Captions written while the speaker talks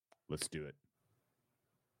Let's do it.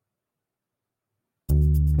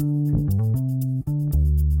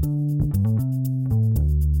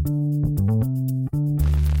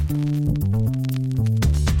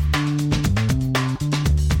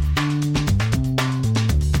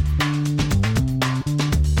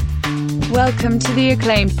 Welcome to the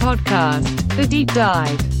acclaimed podcast, The Deep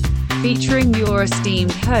Dive, featuring your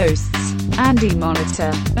esteemed hosts, Andy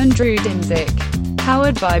Monitor and Drew Dinzik,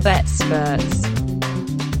 powered by BetSperts.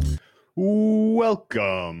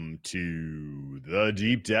 Welcome to The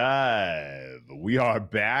Deep Dive. We are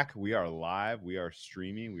back. We are live. We are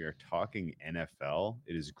streaming. We are talking NFL.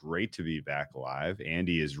 It is great to be back live.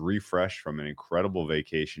 Andy is refreshed from an incredible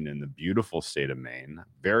vacation in the beautiful state of Maine.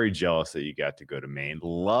 Very jealous that you got to go to Maine.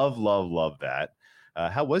 Love that.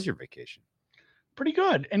 How was your vacation? Pretty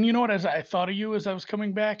good. And you know what, as I thought of you as I was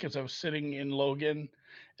coming back, as I was sitting in Logan,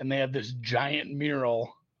 and they had this giant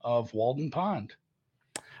mural of Walden Pond.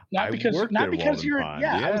 Not because you're Pond.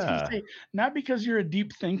 I was gonna say, not because you're a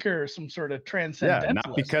deep thinker or some sort of transcendentalist. Yeah,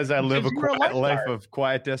 not because I live a quiet life of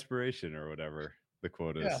quiet desperation or whatever the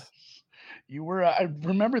quote is. Yeah. You were, I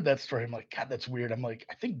remembered that story. I'm like, God, that's weird. I'm like,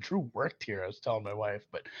 I think Drew worked here. I was telling my wife,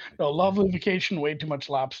 but no, lovely vacation, way too much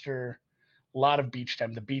lobster, a lot of beach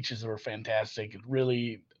time. The beaches were fantastic.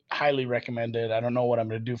 Really highly recommended. I don't know what I'm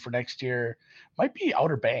going to do for next year. Might be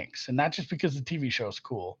Outer Banks, and not just because the TV show is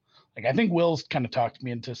cool. Like, I think Will's kind of talked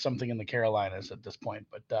me into something in the Carolinas at this point,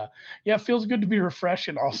 but yeah, it feels good to be refreshed,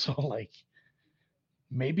 and also like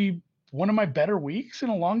maybe one of my better weeks in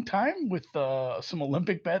a long time with some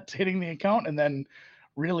Olympic bets hitting the account. And then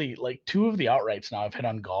really like two of the outrights now I've hit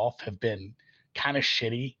on golf have been kind of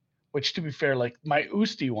shitty, which to be fair, like my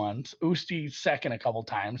Usti second a couple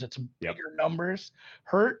times, it's bigger numbers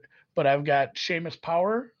hurt. But I've got Seamus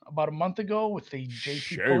Power about a month ago with the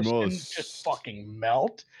JP Poston just fucking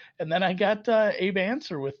melt. And then I got Abe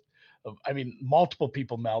Answer with, multiple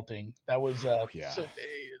people melting. That was, so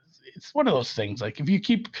it's one of those things. Like if you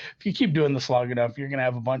keep doing this long enough, you're going to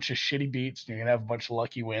have a bunch of shitty beats and you're going to have a bunch of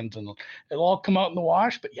lucky wins and it'll all come out in the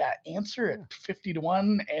wash. But yeah, Answer at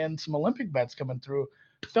 50-1 and some Olympic bets coming through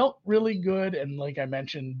felt really good. And like I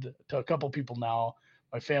mentioned to a couple people now,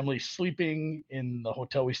 my family's sleeping in the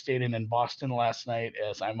hotel we stayed in Boston last night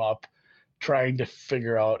as I'm up trying to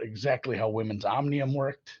figure out exactly how women's Omnium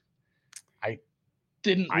worked. I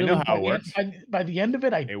didn't really. I know how it works. By the end of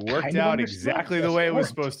it, it worked out exactly the way it was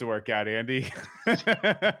supposed to work out, Andy.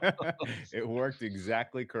 It worked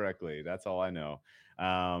exactly correctly. That's all I know.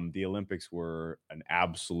 The Olympics were an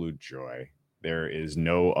absolute joy. There is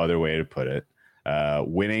no other way to put it.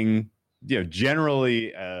 Winning,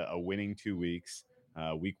 generally a winning 2 weeks.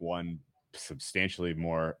 Week one, substantially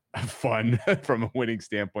more fun from a winning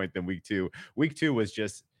standpoint than week two. Week two was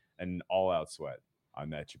just an all-out sweat on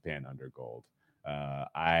that Japan under gold.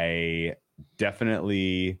 I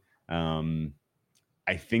definitely,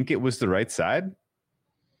 I think it was the right side,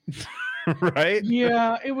 right?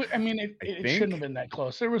 Yeah, it was. I mean, it shouldn't have been that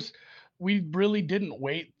close. We really didn't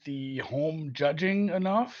weight the home judging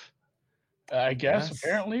enough, I guess,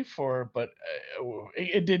 apparently but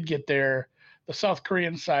it did get there. The South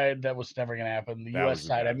Korean side, that was never going to happen. The U.S.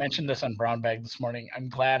 side, I mentioned this on Brown Bag this morning. I'm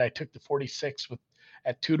glad I took the 46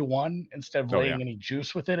 at 2-1 instead of laying any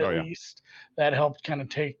juice with it. At least that helped kind of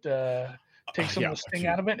take some of the sting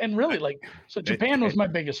out of it. And really, so Japan was my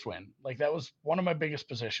biggest win. Like that was one of my biggest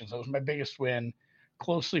positions. That was my biggest win,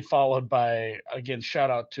 closely followed by, again,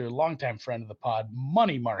 shout out to a longtime friend of the pod,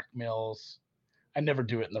 Money Mark Mills. I never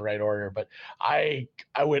do it in the right order, but I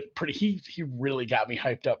went pretty. He really got me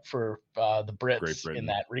hyped up for the Brits in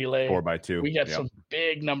that relay 4x2. We got some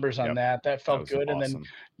big numbers on that. That felt good. Awesome. And then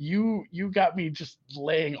you got me just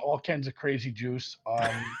laying all kinds of crazy juice on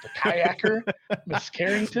the kayaker, Miss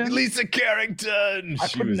Carrington, Lisa Carrington.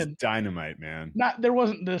 She was dynamite, man.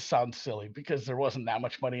 This sounds silly because there wasn't that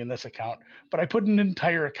much money in this account, but I put an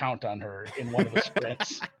entire account on her in one of the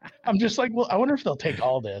sprints. I'm just like, well, I wonder if they'll take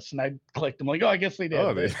all this. And I clicked. I'm like, oh, I guess they did.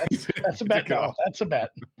 Oh, that's a bet. No, that's a bet.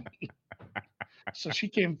 So she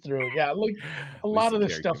came through. Yeah, look, a lot of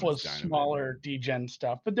this stuff was smaller degen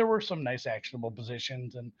stuff, but there were some nice actionable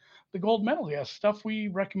positions. And the gold medal, stuff we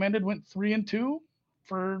recommended went 3-2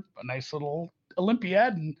 for a nice little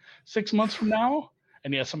Olympiad. And 6 months from now,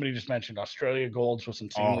 and somebody just mentioned Australia golds was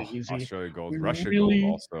insanely easy. Australia gold, Russia gold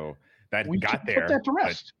also. That got there. Put that to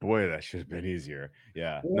rest. Boy, that should have been easier.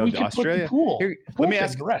 Yeah. Well, no, Australia. Let me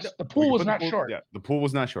ask. The pool was not short. Yeah, the pool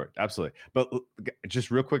was not short. Absolutely. But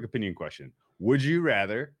just real quick opinion question: would you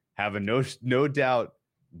rather have a no doubt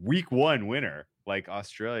week one winner like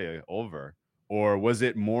Australia over, or was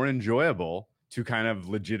it more enjoyable to kind of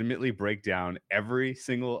legitimately break down every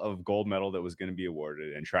single of gold medal that was going to be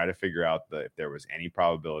awarded and try to figure out if there was any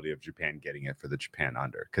probability of Japan getting it for the Japan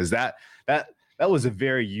under, because that was a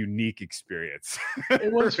very unique experience.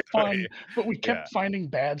 It was fun, but we kept finding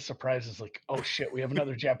bad surprises. Like, oh shit, we have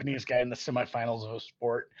another Japanese guy in the semifinals of a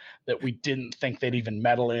sport that we didn't think they'd even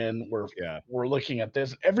medal in. We're looking at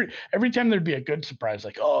this every time there'd be a good surprise,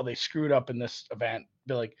 like, oh, they screwed up in this event.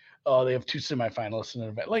 Be like, oh, they have 2 semifinalists in an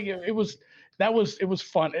event. Like it was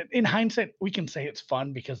fun. In hindsight, we can say it's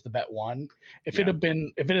fun because the bet won. If it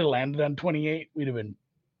had landed on 28, we'd have been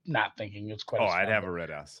not thinking it's quite. I'd have a red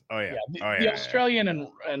ass. The Australian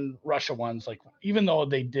and Russia ones, like, even though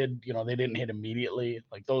they did, they didn't hit immediately,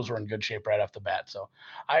 like those were in good shape right off the bat. So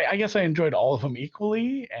I guess I enjoyed all of them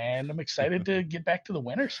equally, and I'm excited to get back to the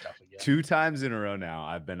winter stuff again. 2 times in a row now,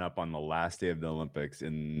 I've been up on the last day of the Olympics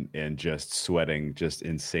and just sweating, just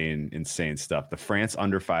insane stuff. The France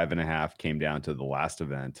under 5.5 came down to the last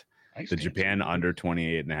event. The Japan under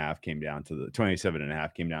 28.5 came down to the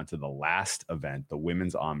 27.5 came down to the last event, the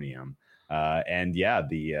women's Omnium.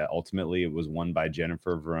 Ultimately it was won by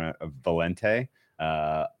Jennifer Valente.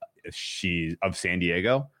 She's of San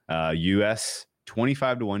Diego. US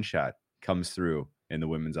 25-1 shot comes through in the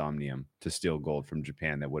women's Omnium to steal gold from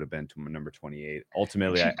Japan. That would have been to number 28.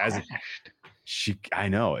 Ultimately, I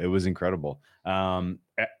know, it was incredible.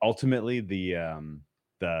 Ultimately,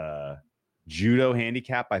 the judo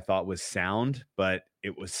handicap I thought was sound, but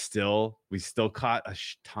we still caught a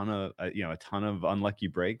ton of unlucky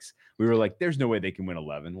breaks. We were like, there's no way they can win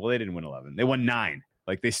 11. Well, they didn't win 11. They won 9.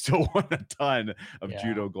 Like, they still won a ton of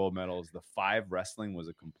judo gold medals. The 5 wrestling was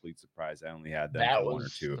a complete surprise. I only had that 1 or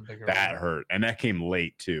 2. That hurt, and that came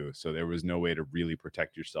late too. So there was no way to really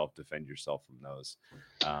protect yourself, defend yourself from those.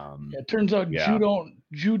 It turns out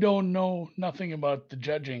judo know nothing about the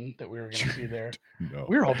judging that we were going to see there. No.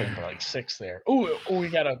 We were hoping for like 6 there. Oh, we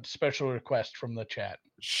got a special request from the chat.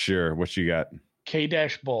 Sure, what you got?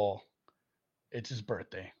 K-Bull. It's his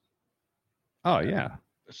birthday. Oh yeah.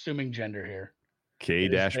 Assuming gender here.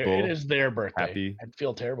 K-Bull. It is their birthday. I'd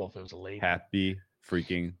feel terrible if it was a lady. Happy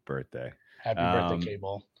freaking birthday. Happy birthday,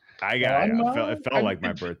 K-Bull. It felt like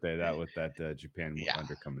my birthday, that with that Japan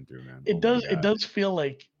under coming through, man. It does feel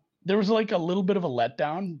like there was like a little bit of a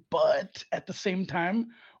letdown, but at the same time,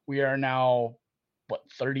 we are now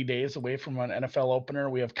 30 days away from an NFL opener.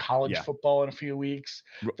 We have college football in a few weeks.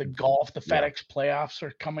 The golf, the FedEx playoffs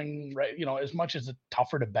are coming, right? As much as it's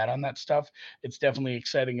tougher to bet on that stuff, it's definitely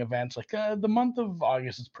exciting events. Like the month of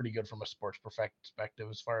August is pretty good from a sports perspective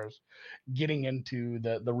as far as getting into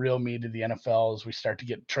the real meat of the NFL as we start to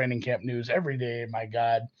get training camp news every day. My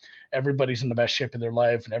God, everybody's in the best shape of their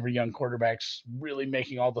life, and every young quarterback's really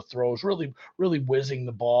making all the throws, really, really whizzing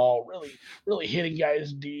the ball, really, really hitting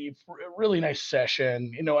guys deep, really nice session.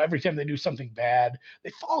 Every time they do something bad,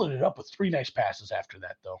 they followed it up with 3 nice passes after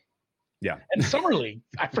that, though. Yeah. And Summer League,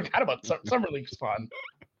 I forgot about Summer League's fun.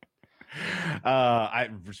 I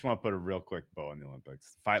just want to put a real quick bow on the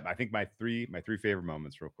Olympics. I think my three favorite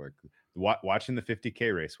moments, real quick. Watching the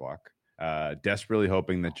 50K race walk, desperately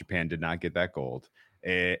hoping that Japan did not get that gold.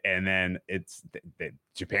 And then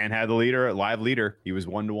Japan had the live leader. He was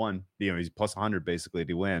 1-1. He's plus 100 basically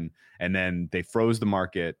to win. And then they froze the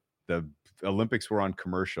market. The Olympics were on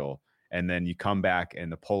commercial, and then you come back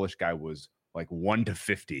and the Polish guy was like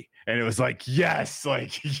 1-50, and it was like yes,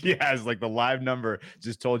 like the live number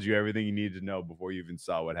just told you everything you needed to know before you even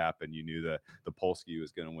saw what happened. You knew the Polski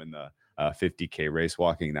was going to win the 50K race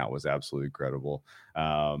walking. That was absolutely incredible.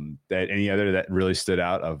 That any other that really stood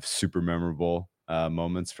out of super memorable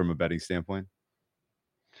moments from a betting standpoint?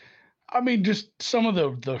 I mean, just some of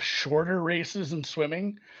the shorter races in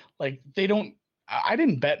swimming, like I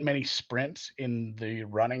didn't bet many sprints in the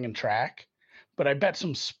running and track, but I bet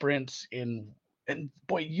some sprints and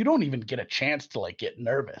boy, you don't even get a chance to like get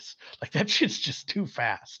nervous. Like that shit's just too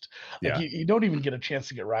fast. Like you don't even get a chance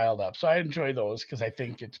to get riled up. So I enjoy those because I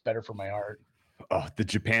think it's better for my heart. Oh, the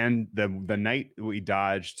Japan, the night we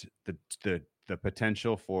dodged the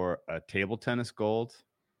potential for a table tennis gold,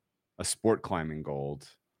 a sport climbing gold,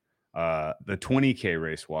 the 20K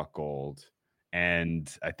race walk gold. And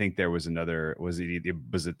I think there was another. Was it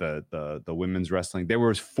the women's wrestling? There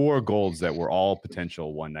was 4 golds that were all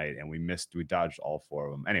potential one night, and we dodged all 4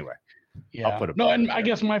 of them. Anyway, I'll put it. I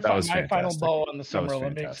guess my final bow on the Summer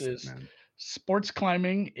Olympics is sports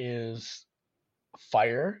climbing is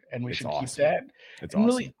fire, and we should keep that. It's awesome.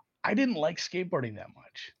 Really, I didn't like skateboarding that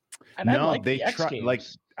much. And no, they tried. Like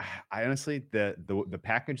I honestly, the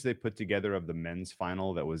package they put together of the men's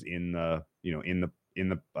final that was in the,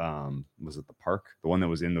 was it the park, the one that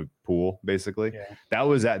was in the pool, basically, that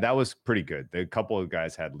was pretty good. The couple of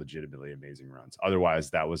guys had legitimately amazing runs. Otherwise,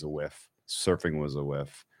 that was a whiff. Surfing was a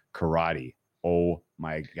whiff. Karate, oh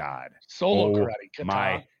my god, karate, kata.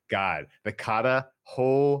 My god, the kata,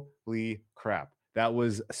 holy crap. That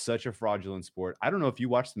was such a fraudulent sport. I don't know if you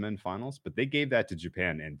watched the men's finals, but they gave that to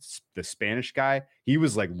Japan, and the Spanish guy, he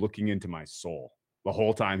was like looking into my soul the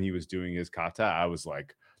whole time he was doing his kata. I was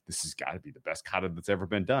like, this has got to be the best kata that's ever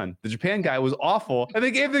been done. The Japan guy was awful, and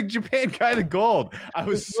they gave the Japan guy the gold. I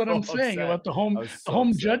was That's what I'm saying about the home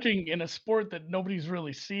upset. Judging in a sport that nobody's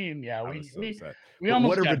really seen. Yeah, we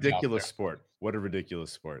almost what a ridiculous sport. What a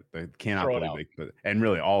ridiculous sport. They cannot believe it. And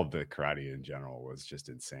really, all of the karate in general was just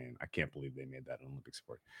insane. I can't believe they made that an Olympic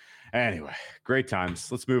sport. Anyway, great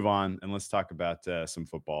times. Let's move on and let's talk about some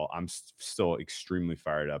football. I'm still extremely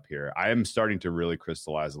fired up here. I am starting to really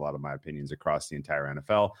crystallize a lot of my opinions across the entire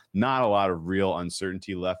NFL. Not a lot of real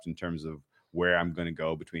uncertainty left in terms of where I'm going to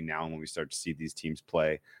go between now and when we start to see these teams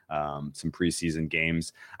play some preseason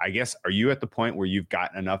games. I guess, are you at the point where you've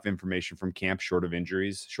gotten enough information from camp, short of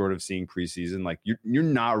injuries, short of seeing preseason? Like you're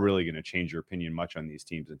not really going to change your opinion much on these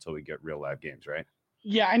teams until we get real live games, right?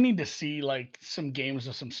 Yeah, I need to see like some games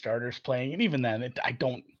of some starters playing. And even then,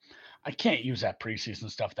 I can't use that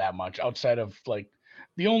preseason stuff that much outside of like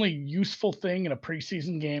the only useful thing in a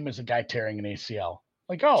preseason game is a guy tearing an ACL.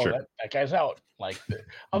 Like, oh, sure. that guy's out. Like,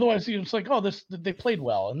 otherwise, it's like, oh, they played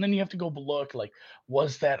well, and then you have to go look. Like,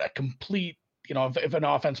 was that a complete? If an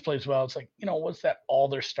offense plays well, it's like, was that all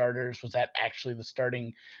their starters? Was that actually the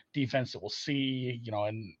starting defense that we'll see?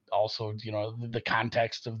 And also, the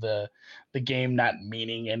context of the game not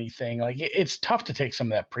meaning anything. Like, it's tough to take some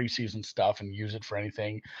of that preseason stuff and use it for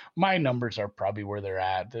anything. My numbers are probably where they're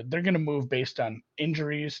at. They're going to move based on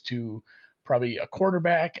injuries to probably a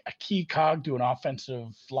quarterback, a key cog to an offensive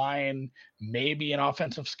line, maybe an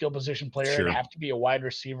offensive skill position player. Sure. It'd have to be a wide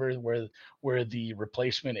receiver where the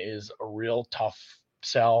replacement is a real tough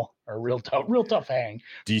sell or real tough hang.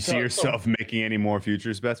 Do you see yourself making any more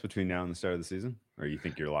futures bets between now and the start of the season, or you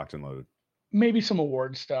think you're locked and loaded? Maybe some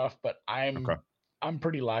award stuff, but I'm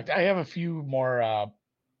pretty locked. I have a few more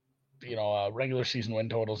regular season win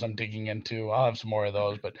totals I'm digging into. I'll have some more of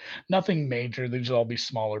those, but nothing major. These will all be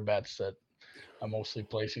smaller bets that I'm mostly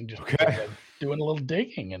placing just doing a little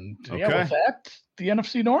digging. And with that, the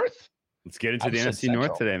NFC North. Let's get into the NFC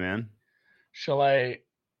North today, man. Shall I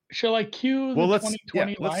cue the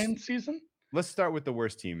 2020 Lions season? Let's start with the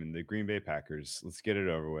worst team in the Green Bay Packers. Let's get it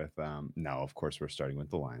over with. No, of course, we're starting with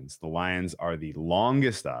the Lions. The Lions are the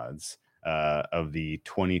longest odds of the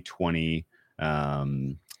 2020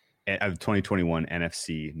 of 2021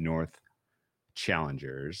 NFC North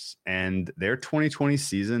challengers, and their 2020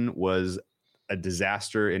 season was a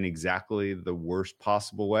disaster in exactly the worst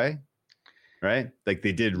possible way, right? Like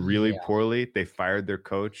they did really poorly. They fired their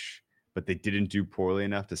coach, but they didn't do poorly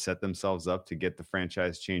enough to set themselves up to get the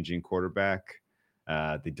franchise-changing quarterback.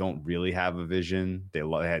 They don't really have a vision.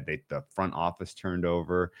 The front office turned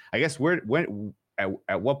over. I guess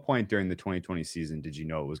at what point during the 2020 season did you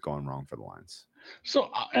know it was going wrong for the Lions? So,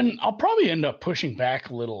 and I'll probably end up pushing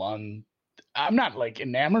back a little on. I'm not like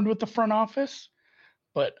enamored with the front office,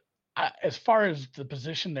 but as far as the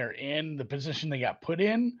position they're in, the position they got put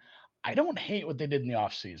in, I don't hate what they did in the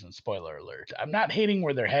offseason. Spoiler alert. I'm not hating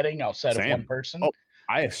where they're heading outside of one person. Oh,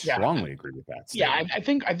 I strongly agree with that. Yeah, I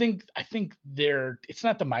think they're. It's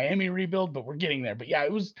not the Miami rebuild, but we're getting there. But yeah,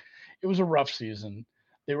 it was a rough season.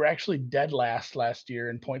 They were actually dead last year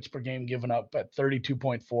in points per game given up at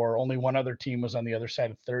 32.4. Only one other team was on the other side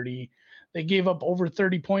of 30. They gave up over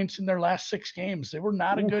 30 points in their last 6 games. They were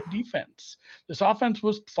not a good defense. This offense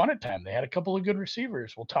was fun at times. They had a couple of good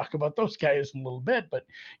receivers. We'll talk about those guys in a little bit. But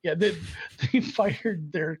yeah, they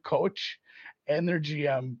fired their coach and their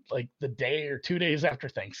GM like the day or 2 days after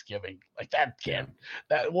Thanksgiving. Like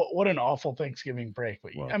what an awful Thanksgiving break.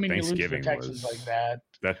 But I mean, you lose the Texans like that.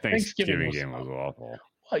 That Thanksgiving game was awful.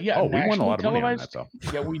 Yeah, we won a lot of money on that, though.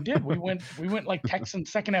 Yeah, we did. We went like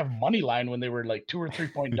Texans second half money line when they were like 2 or 3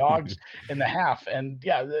 point dogs in the half. And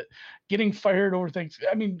yeah, getting fired over things.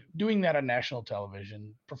 I mean, doing that on national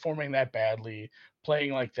television, performing that badly,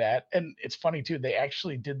 playing like that. And it's funny too. They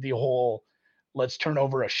actually did the whole let's turn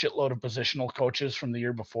over a shitload of positional coaches from the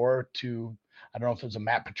year before to, I don't know if it was a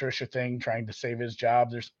Matt Patricia thing, trying to save his job.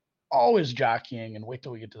 There's always jockeying, and wait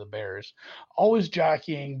till we get to the Bears, always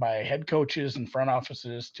jockeying by head coaches and front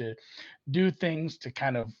offices to do things to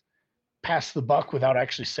kind of pass the buck without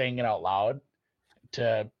actually saying it out loud.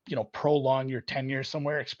 to, prolong your tenure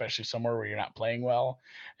somewhere, especially somewhere where you're not playing well.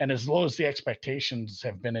 And as low as the expectations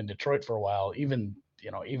have been in Detroit for a while, even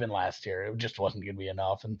last year, it just wasn't going to be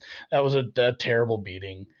enough. And that was a terrible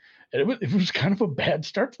beating. It was kind of a bad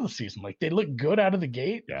start to the season. Like, they looked good out of the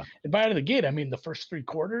gate. Yeah. And by out of the gate, I mean the first 3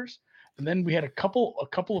 quarters. And then we had a couple of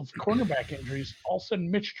cornerback injuries. All of a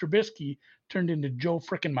sudden, Mitch Trubisky turned into Joe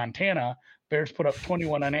frickin' Montana. Bears put up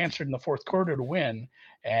 21 unanswered in the fourth quarter to win.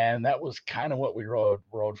 And that was kind of what we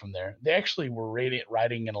rode from there. They actually were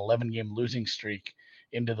riding an 11-game losing streak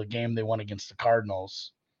into the game they won against the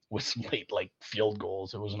Cardinals with some late field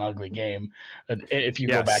goals. It was an ugly game. And if you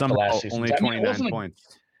go back to last season, only 29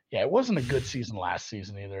 points. It wasn't a good season last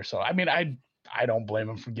season either. So, I mean, I don't blame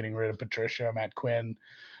him for getting rid of Patricia, Matt Quinn.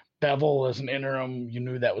 Bevel as an interim, you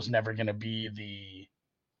knew that was never going to be the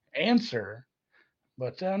answer.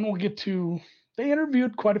 But then they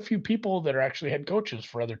interviewed quite a few people that are actually head coaches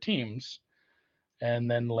for other teams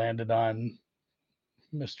and then landed on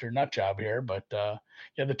Mr. Nutjob here. But the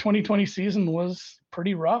 2020 season was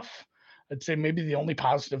pretty rough. I'd say maybe the only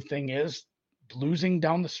positive thing is losing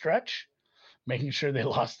down the stretch, making sure they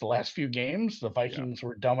lost the last few games. The Vikings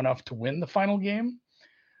were dumb enough to win the final game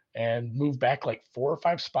and move back 4 or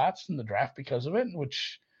 5 spots in the draft because of it,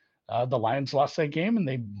 which the Lions lost that game, and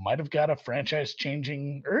they might have got a franchise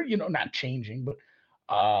changing, or, not changing, but,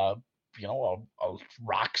 a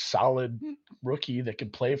rock solid rookie that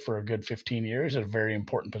could play for a good 15 years at a very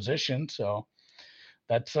important position. So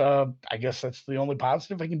that's, I guess that's the only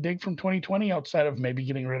positive I can dig from 2020 outside of maybe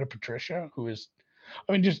getting rid of Patricia, who is,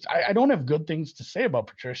 I don't have good things to say about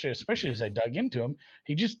Patricia, especially as I dug into him.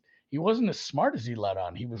 He wasn't as smart as he let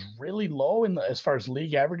on. He was really low as far as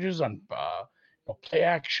league averages on play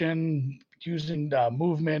action, using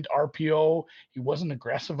movement, RPO. He wasn't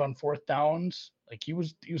aggressive on fourth downs. He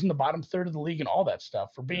was in the bottom third of the league and all that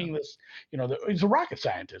stuff for being this, he's a rocket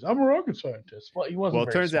scientist. I'm a rocket scientist. Well, he wasn't. Well,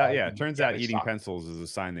 it turns out eating pencils is a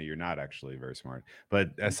sign that you're not actually very smart.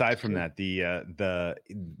 But aside from that,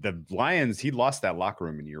 the Lions, he lost that locker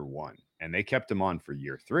room in year 1. And they kept him on for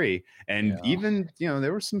year 3. And even,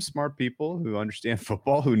 there were some smart people who understand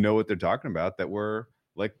football, who know what they're talking about, that were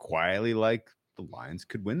quietly the Lions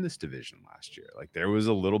could win this division last year. There was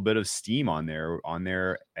a little bit of steam on their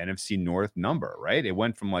NFC North number, right? It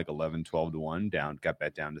went from 11-12 to 1 got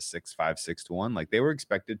bet down to 6-5, 6 to 1. They were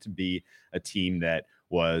expected to be a team that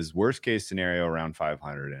was worst case scenario around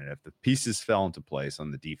 500. And if the pieces fell into place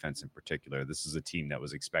on the defense in particular, this is a team that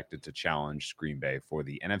was expected to challenge Green Bay for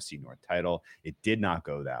the NFC North title. It did not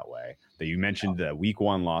go that way. That you mentioned the week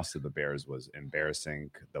 1 loss to the Bears was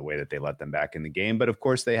embarrassing, the way that they let them back in the game. But of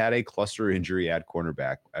course, they had a cluster injury at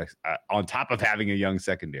cornerback. On top of having a young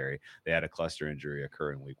secondary, they had a cluster injury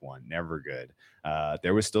occur in week 1. Never good.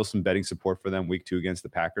 There was still some betting support for them week 2 against the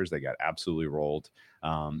Packers. They got absolutely rolled.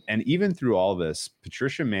 And even through all this,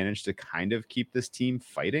 Patricia managed to kind of keep this team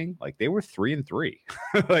fighting. They were 3-3.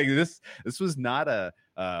 This was not a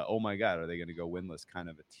oh my God, are they going to go winless kind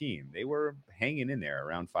of a team? They were hanging in there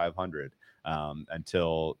around 500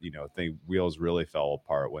 until the wheels really fell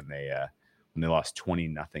apart when they lost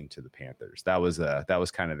 20-0 to the Panthers. That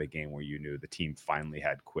was kind of the game where you knew the team finally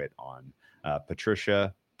had quit on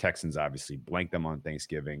Patricia. Texans obviously blanked them on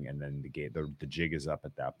Thanksgiving, and then the jig is up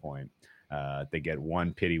at that point. They get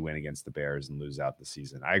one pity win against the Bears and lose out the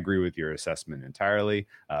season. I agree with your assessment entirely.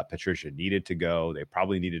 Patricia needed to go. They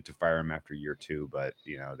probably needed to fire him after year 2, but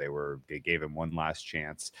they gave him one last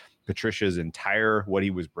chance. Patricia's what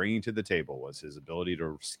he was bringing to the table was his ability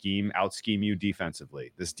to out scheme you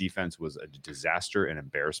defensively. This defense was a disaster and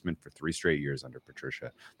embarrassment for 3 straight years under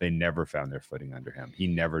Patricia. They never found their footing under him. He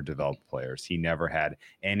never developed players. He never had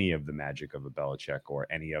any of the magic of a Belichick or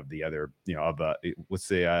any of the other,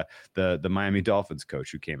 the Miami Dolphins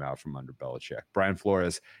coach who came out from under Belichick. Brian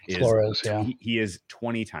Flores he is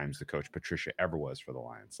 20 times the coach Patricia ever was for the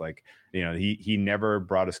Lions. He never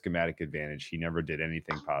brought a schematic advantage. He never did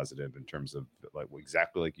anything positive in terms of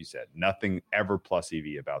exactly like you said, nothing ever plus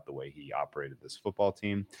EV about the way he operated this football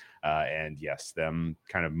team. And yes, them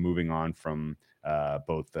kind of moving on from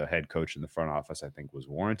both the head coach and the front office, I think was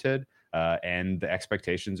warranted. And the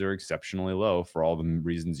expectations are exceptionally low for all the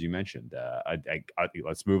reasons you mentioned.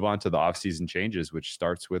 Let's move on to the offseason changes, which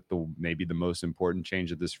starts with maybe the most important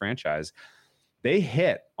change of this franchise. They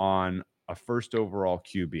hit on a first overall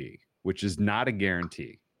QB, which is not a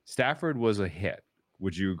guarantee. Stafford was a hit.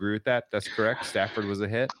 Would you agree with that? That's correct. Stafford was a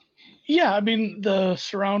hit. Yeah. The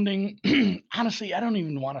surrounding, honestly, I don't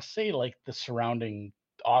even want to say the surrounding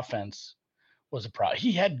offense was a problem.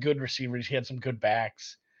 He had good receivers. He had some good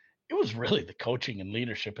backs. It was really the coaching and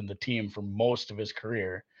leadership in the team for most of his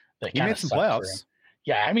career that he made some playoffs.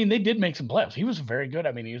 Yeah, I mean, they did make some playoffs. He was very good.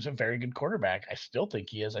 I mean, he was a very good quarterback. I still think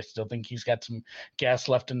he is. I still think he's got some gas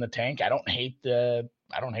left in the tank. I don't hate the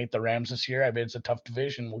Rams this year. I mean, it's a tough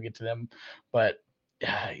division. We'll get to them, but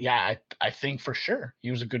yeah, I think for sure he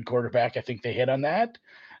was a good quarterback. I think they hit on that.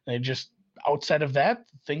 They just outside of that,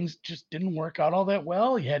 things just didn't work out all that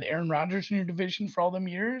well. You had Aaron Rodgers in your division for all them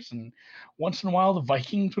years, and once in a while the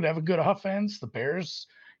Vikings would have a good offense. The Bears,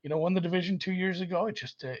 won the division 2 years ago. It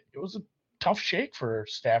was a tough shake for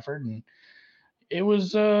Stafford, and it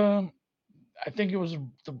was I think it was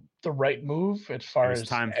the right move as far as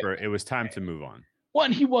it was time to move on. Well,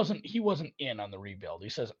 and he wasn't in on the rebuild. He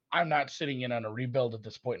says, "I'm not sitting in on a rebuild at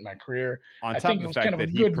this point in my career." On top of the fact that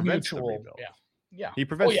he prevents the rebuild. Yeah. He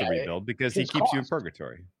prevents the rebuild because he keeps you in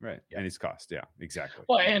purgatory. Right. Yeah. And his cost. Yeah, exactly.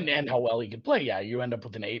 Well, and how well he can play. Yeah. You end up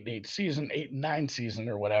with an 8-8 season, 8-9 season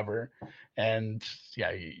or whatever. And yeah,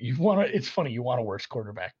 it's funny. You want a worse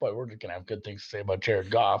quarterback, but we're going to have good things to say about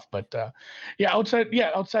Jared Goff. But outside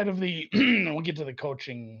of the, we'll get to the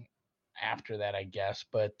coaching after that, I guess.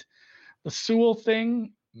 But the Sewell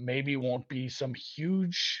thing maybe won't be some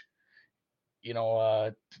huge,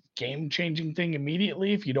 game-changing thing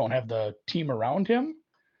immediately if you don't have the team around him.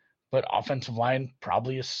 But offensive line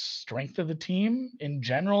probably a strength of the team in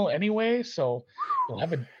general anyway. So you'll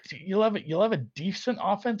have a decent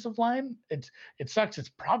offensive line. It sucks. It's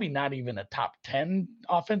probably not even a top 10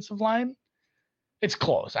 offensive line. It's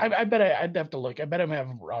close. I bet I'd have to look. I bet I'm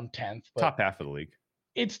having around 10th. But top half of the league.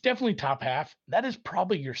 It's definitely top half. That is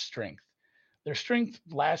probably your strength. Their strength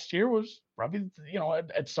last year was probably,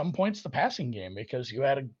 at some points the passing game, because you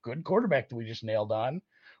had a good quarterback that we just nailed on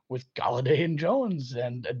with Golladay and Jones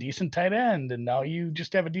and a decent tight end. And now you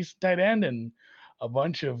just have a decent tight end and a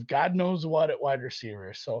bunch of God knows what at wide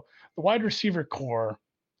receivers. So the wide receiver core,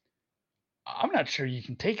 I'm not sure you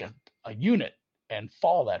can take a unit and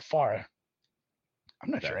fall that far.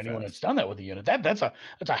 I'm not sure anyone has done that with a unit. That's a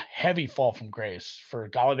heavy fall from grace for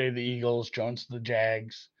Golladay to the Eagles, Jones to the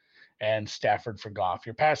Jags, and Stafford for Goff.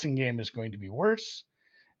 Your passing game is going to be worse.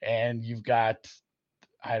 And you've got,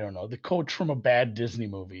 I don't know, the coach from a bad Disney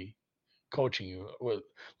movie coaching you.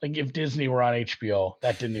 Like if Disney were on HBO,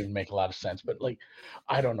 that didn't even make a lot of sense. But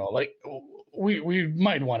I don't know. We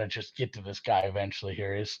might want to just get to this guy eventually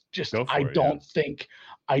here. It's just I don't think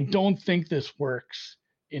this works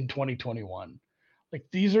in 2021. Like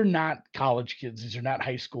these are not college kids. These are not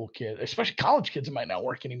high school kids. Especially college kids, it might not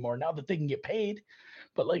work anymore now that they can get paid.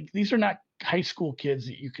 But these are not high school kids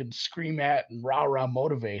that you can scream at and rah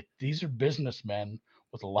motivate. These are businessmen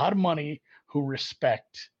with a lot of money who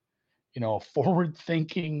respect, forward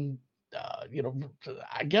thinking.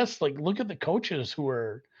 I guess look at the coaches who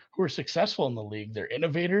are successful in the league. They're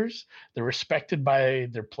innovators. They're respected by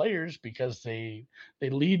their players because they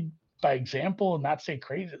lead by example and not say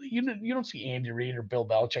crazy. You don't see Andy Reid or Bill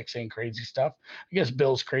Belichick saying crazy stuff. I guess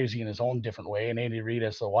Bill's crazy in his own different way, and Andy Reid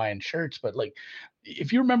has the Hawaiian shirts. But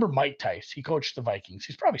if you remember Mike Tice, he coached the Vikings.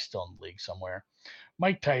 He's probably still in the league somewhere.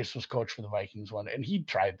 Mike Tice was coach for the Vikings and he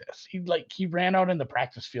tried this. He ran out in the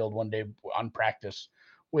practice field one day on practice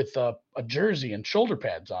with a jersey and shoulder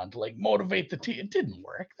pads on to motivate the team. It didn't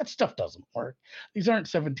work. That stuff doesn't work. These aren't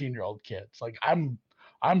 17-year-old kids.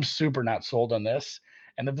 I'm super not sold on this.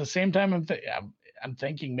 And at the same time, I'm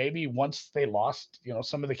thinking maybe once they lost,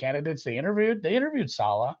 some of the candidates they interviewed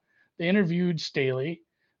Saleh, they interviewed Staley,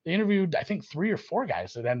 they interviewed, I think, 3 or 4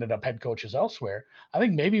 guys that ended up head coaches elsewhere. I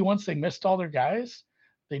think maybe once they missed all their guys,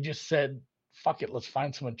 they just said, fuck it, let's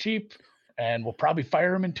find someone cheap, and we'll probably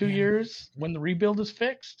fire him in 2 years when the rebuild is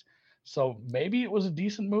fixed. So maybe it was a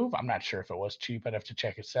decent move. I'm not sure if it was cheap. I'd have to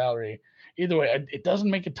check his salary. Either way, it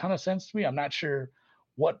doesn't make a ton of sense to me. I'm not sure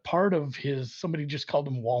what part of somebody just called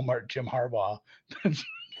him Walmart Jim Harbaugh.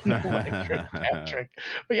 Patrick.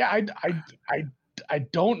 But yeah, I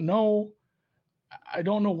don't know. I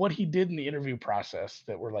don't know what he did in the interview process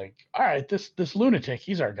that we're like, all right, this lunatic,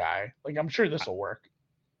 he's our guy. I'm sure this will work.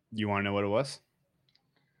 You want to know what it was?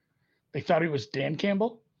 They thought he was Matt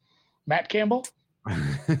Campbell.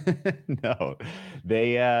 No,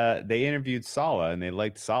 they interviewed Saleh and they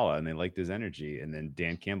liked Saleh and they liked his energy. And then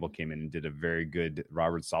Dan Campbell came in and did a very good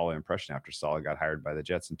Robert Saleh impression after Saleh got hired by the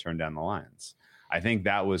Jets and turned down the Lions. I think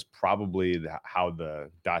that was probably how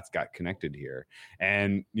the dots got connected here.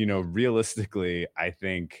 And, realistically, I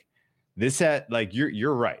think this had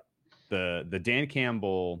you're right. The Dan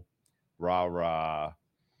Campbell rah,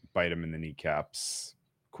 bite him in the kneecaps,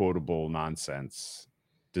 quotable nonsense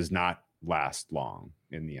does not last long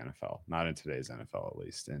in the NFL, not in today's NFL at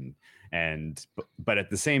least. But at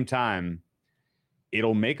the same time,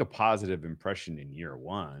 it'll make a positive impression in year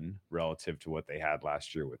one relative to what they had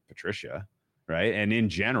last year with Patricia. right? And in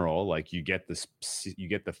general, like you get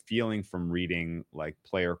the feeling from reading like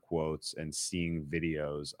player quotes and seeing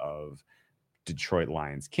videos of Detroit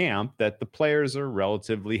Lions camp that the players are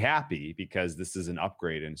relatively happy because this is an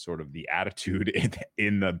upgrade in sort of the attitude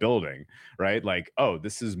in the building, right? Like, oh,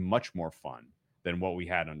 this is much more fun than what we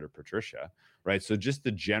had under Patricia, right? So just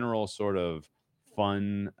the general sort of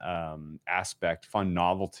fun aspect, fun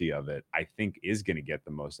novelty of it, I think is going to get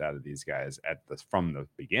the most out of these guys from the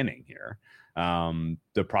beginning here.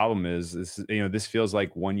 The problem is this feels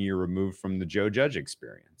like 1 year removed from the Joe Judge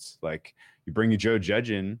experience. Like you bring Joe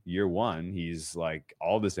Judge in year one, he's like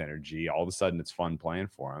all this energy, all of a sudden it's fun playing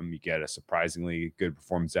for him. You get a surprisingly good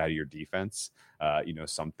performance out of your defense.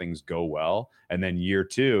 Some things go well. And then year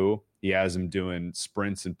two, he has him doing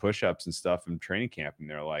sprints and push-ups and stuff in training camp. And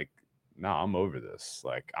they're like, no, I'm over this.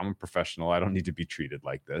 Like, I'm a professional. I don't need to be treated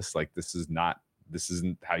like this. Like, this isn't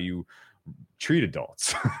how you treat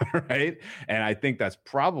adults, right? And I think that's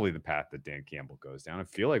probably the path that Dan Campbell goes down. I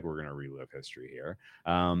feel like we're going to relive history here.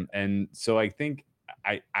 And so I think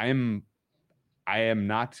I am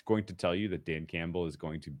not going to tell you that Dan Campbell is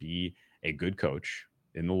going to be a good coach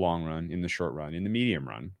in the long run, in the short run, in the medium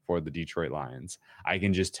run for the Detroit Lions. I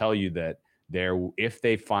can just tell you that if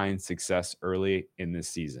they find success early in this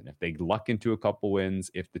season, if they luck into a couple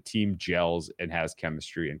wins, if the team gels and has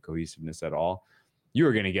chemistry and cohesiveness at all, you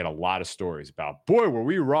are going to get a lot of stories about, boy, were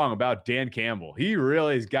we wrong about Dan Campbell. He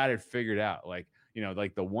really has got it figured out. Like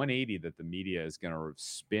the 180 that the media is going to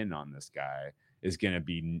spin on this guy is going to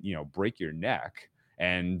be, break your neck.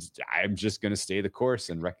 And I'm just going to stay the course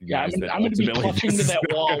and recognize that I'm going to be clutching to that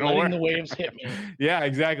wall, letting the waves hit me. Yeah,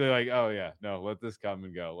 exactly. Like, oh yeah, no, let this come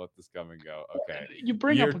and go. Okay. You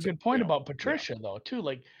bring up a good point about Patricia, though, too.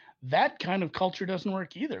 Like that kind of culture doesn't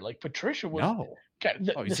work either. Like Patricia was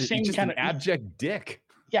the same kind of abject dick.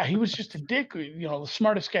 Yeah, he was just a dick. The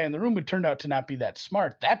smartest guy in the room, who turned out to not be that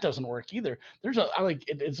smart. That doesn't work either.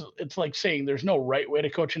 It's like saying there's no right way to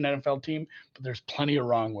coach an NFL team, but there's plenty of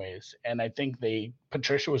wrong ways. And I think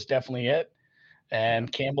Patricia was definitely it, and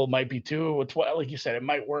Campbell might be too. It's like you said, it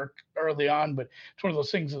might work early on, but it's one of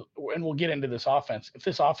those things. And we'll get into this offense. If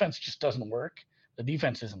this offense just doesn't work, the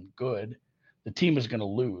defense isn't good. The team is going to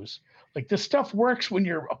lose. Like this stuff works when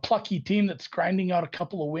you're a plucky team that's grinding out a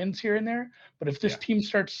couple of wins here and there. But if this team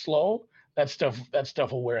starts slow, that stuff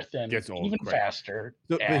will wear thin even faster.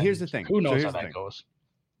 But here's the thing. Who knows how that goes?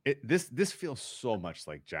 This feels so much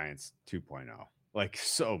like Giants 2.0. Like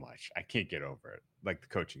so much. I can't get over it. Like the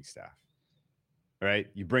coaching staff. Right?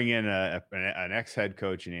 You bring in an ex-head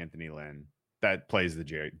coach in Anthony Lynn that plays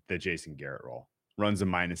the Jason Garrett role. Runs a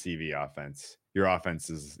minus EV offense. Your offense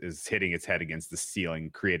is hitting its head against the ceiling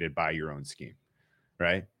created by your own scheme,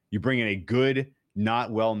 right? You bring in a good, not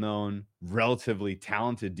well-known, relatively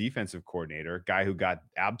talented defensive coordinator, guy who got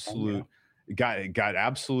absolute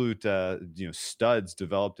studs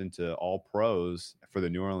developed into all pros for the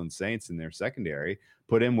New Orleans Saints in their secondary,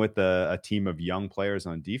 put in with a team of young players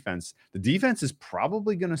on defense. The defense is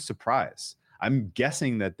probably going to surprise. I'm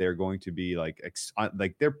guessing that they're going to be let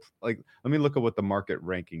me look at what the market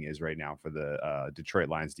ranking is right now for the Detroit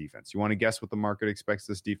Lions defense. You want to guess what the market expects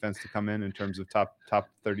this defense to come in terms of top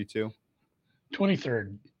 32?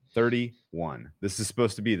 23rd. 31. This is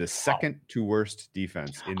supposed to be the second to worst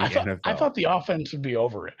defense in the NFL. I thought the offense would be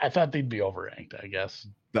over it. I thought they'd be overranked, I guess.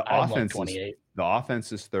 The offense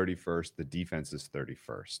is 31st. The defense is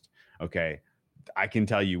 31st. Okay. I can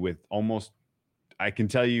tell you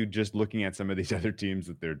just looking at some of these other teams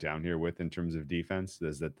that they're down here with in terms of defense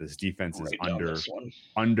is that this defense is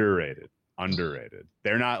underrated.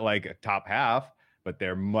 They're not like a top half, but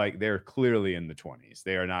they're clearly in the 20s.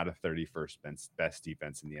 They are not a 31st best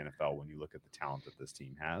defense in the NFL when you look at the talent that this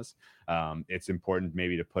team has. It's important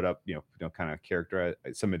maybe to put up, kind of characterize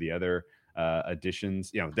some of the other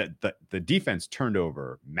additions. That the defense turned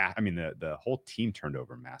over. The whole team turned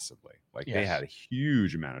over massively. They had a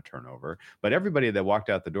huge amount of turnover, but everybody that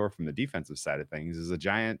walked out the door from the defensive side of things is a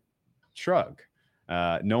giant shrug.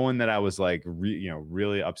 No one that I was like,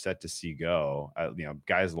 really upset to see go. A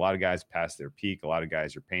lot of guys past their peak. A lot of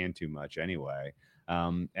guys are paying too much anyway.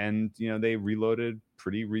 And they reloaded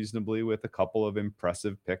pretty reasonably with a couple of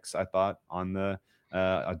impressive picks, I thought, on the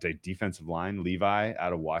defensive line. Levi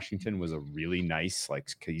out of Washington was a really nice,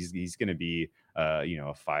 he's going to be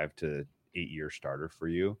a 5 to 8 year starter for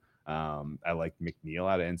you. I like McNeil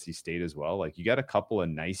out of NC State as well. Like you got a couple of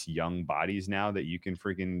nice young bodies now that you can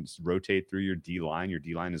freaking rotate through your D line. Your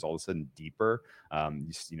D line is all of a sudden deeper.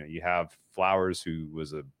 You have Flowers, who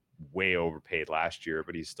was a way overpaid last year,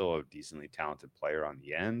 but he's still a decently talented player on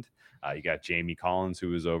the end. You got Jamie Collins, who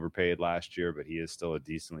was overpaid last year, but he is still a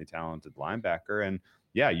decently talented linebacker. And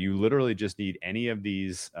yeah, you literally just need any of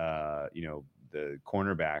these, the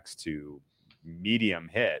cornerbacks to medium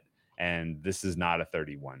hit. And this is not a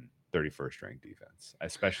 31st ranked defense,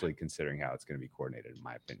 especially considering how it's going to be coordinated, in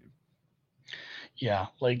my opinion. Yeah,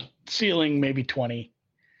 like ceiling maybe 20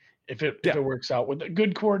 if it works out with a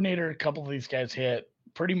good coordinator. A couple of these guys hit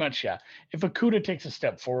pretty much. Yeah, if Okudah takes a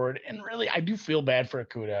step forward, and really I do feel bad for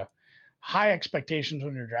Okudah. High expectations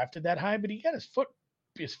when you're drafted that high, but he got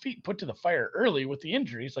his feet put to the fire early with the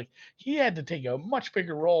injuries. Like he had to take a much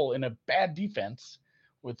bigger role in a bad defense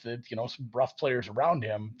with some rough players around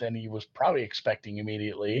him than he was probably expecting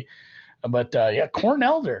immediately. But Corn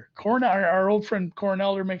Elder, our old friend Corn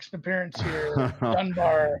Elder makes an appearance here.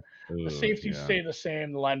 Dunbar, the safeties stay the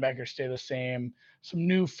same, the linebackers stay the same. Some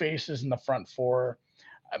new faces in the front four.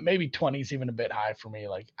 Maybe 20 is even a bit high for me.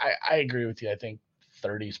 Like I agree with you. I think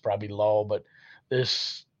 30 is probably low, but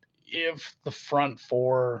if the front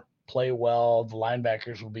four play well, the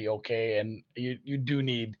linebackers will be okay, and you do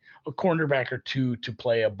need a cornerback or two to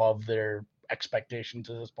play above their expectations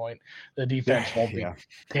at this point. The defense won't be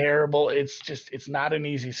terrible. It's not an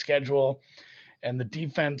easy schedule, and the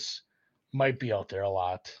defense might be out there a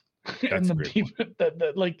lot. And the defense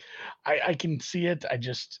that like I can see it.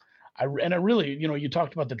 I really, you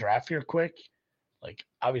talked about the draft here quick. Like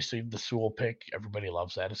obviously the Sewell pick, everybody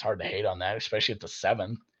loves that. It's hard to hate on that, especially at the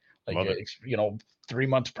 7. Like 3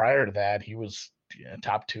 months prior to that, he was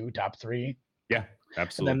top 2, top 3. Yeah,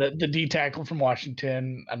 absolutely. And then the D tackle from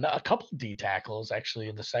Washington, a couple of D tackles actually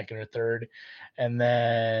in the 2nd or 3rd, and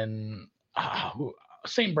then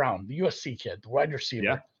St. Brown, the USC kid, the wide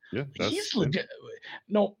receiver. Yeah, he's legit.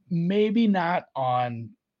 No, maybe not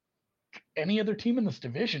on any other team in this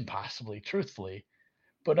division, possibly, truthfully,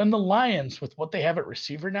 but on the Lions with what they have at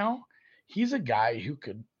receiver now, he's a guy who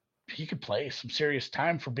could play some serious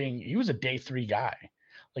time he was a day 3 guy.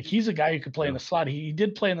 Like he's a guy who could play in the slot. He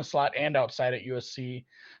did play in the slot and outside at USC,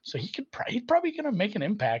 so he's probably going to make an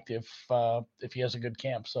impact if he has a good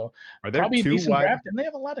camp. So are there probably a two decent draft, and they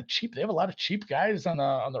have a lot of cheap guys on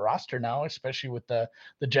the roster now, especially with the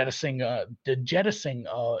jettisoning.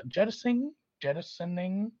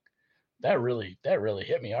 That really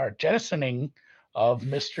hit me hard. Jettisoning of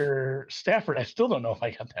Mr. Stafford. I still don't know if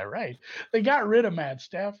I got that right. They got rid of Matt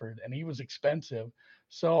Stafford, and he was expensive.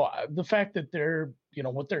 So the fact that they're,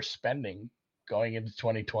 what they're spending going into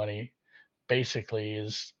 2020 basically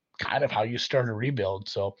is kind of how you start a rebuild.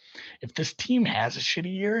 So if this team has a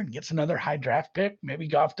shitty year and gets another high draft pick, maybe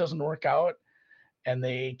Goff doesn't work out and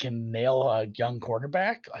they can nail a young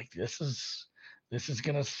quarterback, like this is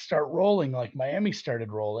going to start rolling like Miami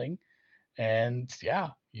started rolling. And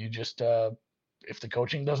you just, if the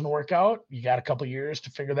coaching doesn't work out, you got a couple years to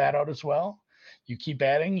figure that out as well. You keep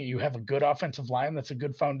adding, you have a good offensive line. That's a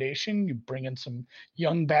good foundation. You bring in some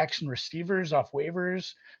young backs and receivers off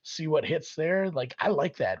waivers, see what hits there. Like, I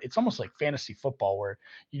like that. It's almost like fantasy football where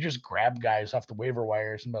you just grab guys off the waiver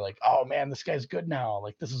wires and be like, oh man, this guy's good now.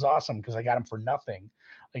 Like, this is awesome because I got him for nothing.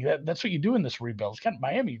 Like that's what you do in this rebuild. It's kind of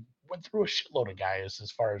Miami went through a shitload of guys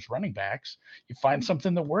as far as running backs. You find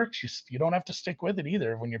something that works. You don't have to stick with it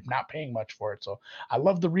either when you're not paying much for it. So I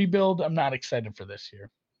love the rebuild. I'm not excited for this year.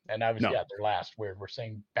 And obviously, they're last. We're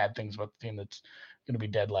saying bad things about the team that's going to be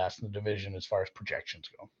dead last in the division as far as projections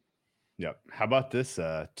go. Yep. How about this?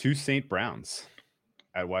 2 St. Browns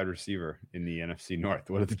at wide receiver in the NFC North.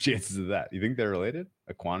 What are the chances of that? You think they're related?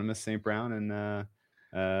 Equanimous St. Brown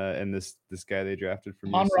and this guy they drafted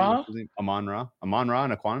from Amon-Ra? Amon-Ra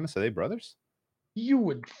and Equanimous, are they brothers? You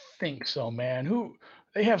would think so, man.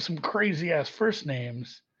 They have some crazy ass first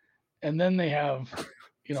names, and then they have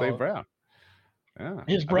St. Brown. Yeah,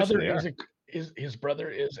 his brother is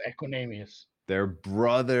Equanimous. They're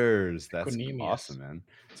brothers. That's Equanimous. Awesome, man.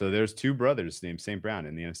 So there's 2 brothers named St. Brown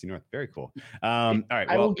in the NFC North. Very cool. All right.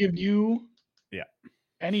 I will give you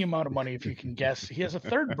any amount of money if you can guess. He has a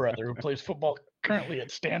 3rd brother who plays football currently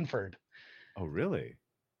at Stanford. Oh, really?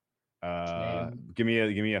 Give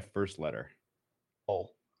me a first letter. O.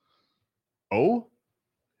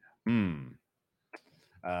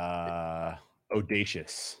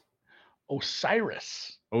 Audacious.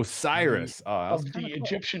 Osiris. Oh, of the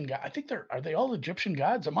Egyptian god. I think are they all Egyptian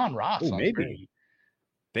gods? Amon-Ra. Maybe.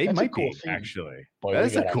 They might be theme. Actually. Boy,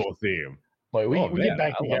 that's a cool theme. Boy, we get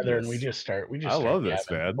back together and we just start. I love this,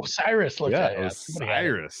 man. Osiris.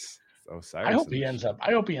 Osiris. I hope he ends up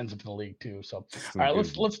in the league too. So, all right,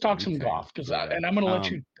 let's talk some golf because and I'm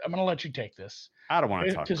gonna let you take this. I don't want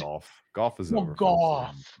to talk golf. Golf is over.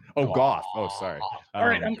 Golf. Golf. Oh, sorry. All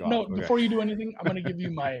right. Before you do anything, I'm gonna give you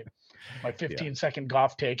my 15-second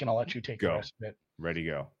golf take, and I'll let you take the rest of it. Ready,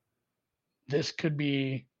 go. This could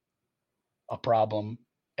be a problem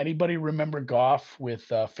Anybody remember Goff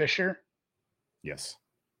with Fisher? Yes.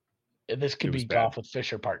 This could It was be bad. Goff with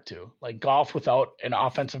Fisher part 2. Like Goff without an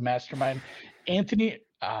offensive mastermind. Anthony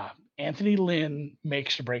Lynn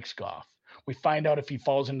makes or breaks Goff. We find out if he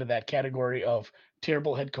falls into that category of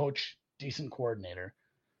terrible head coach, decent coordinator.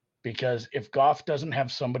 Because if Goff doesn't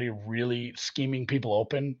have somebody really scheming people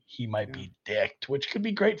open, he might be dicked, which could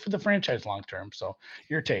be great for the franchise long term. So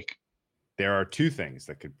your take. There are two things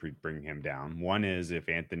that could bring him down. One is if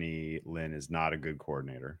Anthony Lynn is not a good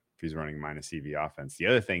coordinator, if he's running minus EV offense. The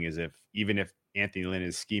other thing is even if Anthony Lynn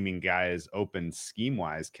is scheming guys open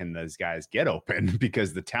scheme-wise, can those guys get open?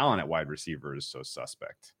 Because the talent at wide receiver is so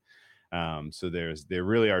suspect. So there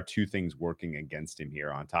really are two things working against him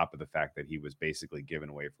here, on top of the fact that he was basically given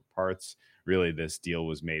away for parts. Really, this deal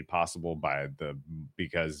was made possible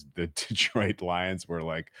because the Detroit Lions were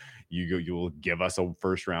like, you will give us a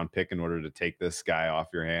first round pick in order to take this guy off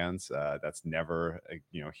your hands. That's never a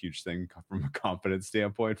huge thing from a confidence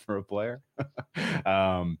standpoint for a player.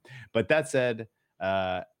 But that said,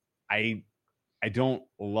 I don't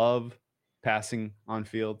love passing on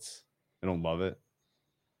Fields. I don't love it,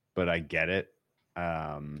 but I get it.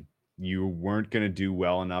 You weren't going to do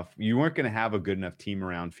well enough. You weren't going to have a good enough team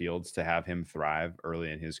around Fields to have him thrive early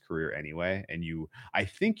in his career anyway. And I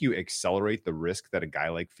think you accelerate the risk that a guy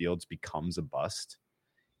like Fields becomes a bust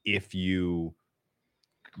if you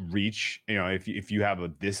reach, if you have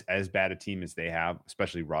this as bad a team as they have,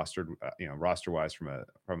 especially roster wise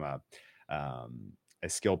from a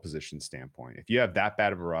skill position standpoint. If you have that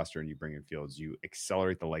bad of a roster and you bring in Fields, you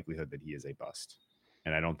accelerate the likelihood that he is a bust.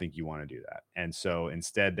 And I don't think you want to do that. And so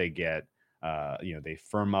instead they get, they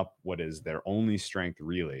firm up what is their only strength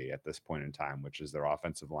really at this point in time, which is their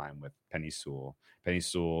offensive line with Penei Sewell. Penei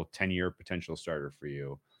Sewell, 10-year potential starter for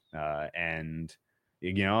you. And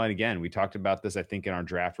again, we talked about this, I think, in our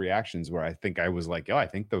draft reactions, where I think I was like, I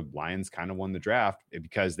think the Lions kind of won the draft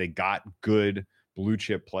because they got good blue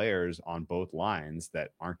chip players on both lines that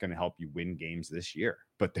aren't going to help you win games this year,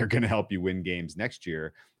 but they're going to help you win games next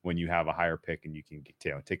year when you have a higher pick and you can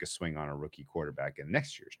take a swing on a rookie quarterback in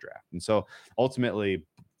next year's draft. And so ultimately,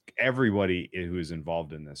 everybody who is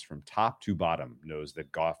involved in this from top to bottom knows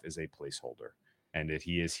that Goff is a placeholder and that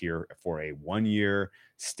he is here for a 1-year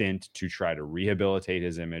stint to try to rehabilitate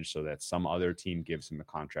his image so that some other team gives him a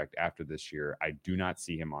contract after this year. I do not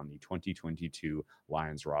see him on the 2022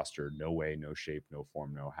 Lions roster. No way, no shape, no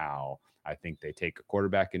form, no how. I think they take a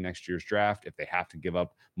quarterback in next year's draft. If they have to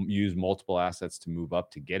use multiple assets to move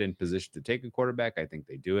up to get in position to take a quarterback, I think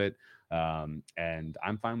they do it. And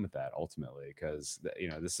I'm fine with that ultimately, because,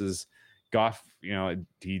 this is Goff,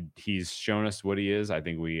 he's shown us what he is. I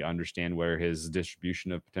think we understand where his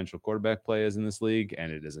distribution of potential quarterback play is in this league,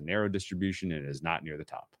 and it is a narrow distribution and it is not near the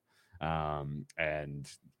top. And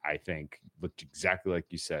I think, looked exactly like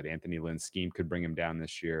you said, Anthony Lynn's scheme could bring him down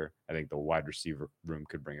this year. I think the wide receiver room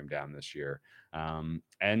could bring him down this year. But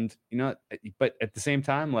at the same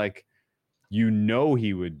time,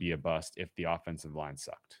 he would be a bust if the offensive line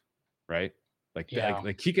sucked, right? Like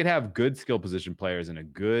he could have good skill position players and a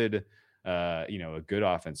good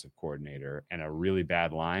offensive coordinator and a really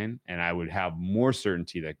bad line, and I would have more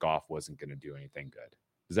certainty that Goff wasn't going to do anything good.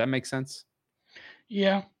 Does that make sense?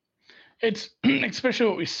 Yeah. It's especially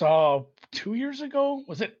what we saw 2 years ago.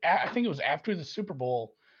 I think it was after the Super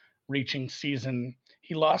Bowl reaching season.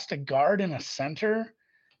 He lost a guard and a center.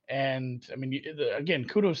 And I mean, again,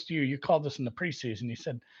 kudos to you. You called this in the preseason. You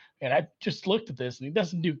said, and I just looked at this and he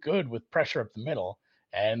doesn't do good with pressure up the middle.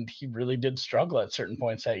 And he really did struggle at certain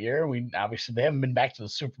points that year. They haven't been back to the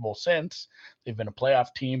Super Bowl since. They've been a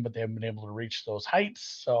playoff team, but they haven't been able to reach those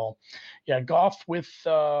heights. So, yeah, Goff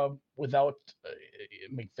without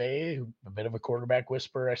McVay, a bit of a quarterback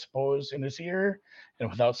whisperer, I suppose, in his ear, and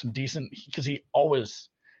without some decent, because he always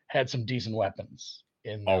had some decent weapons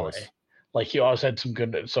in always. LA. Like he always had some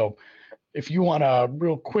good. So, if you want to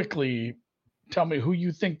real quickly tell me who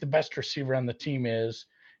you think the best receiver on the team is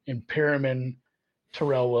in Perriman,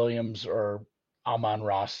 Terrell Williams, or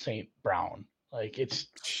Amon-Ra St. Brown. Like it's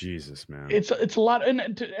Jesus, man. It's a lot, and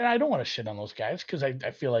I don't want to shit on those guys because I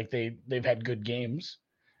feel like they've had good games,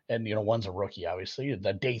 and one's a rookie, obviously,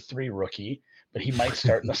 the day 3 rookie, but he might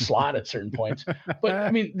start in the slot at certain points. But I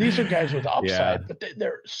mean, these are guys with upside, but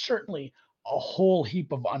they're certainly a whole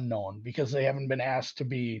heap of unknown because they haven't been asked to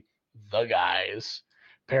be the guys.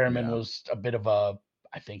 Perriman was a bit of a.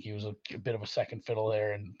 I think he was a bit of a second fiddle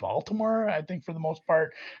there in Baltimore, I think, for the most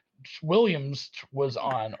part. Williams was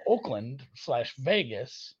on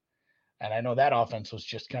Oakland/Vegas, and I know that offense was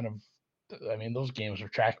just kind of I mean, those games are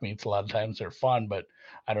track meets. A lot of times they're fun, but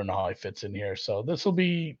I don't know how he fits in here. So this will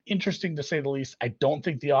be interesting to say the least. I don't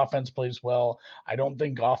think the offense plays well. I don't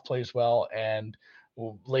think Goff plays well. And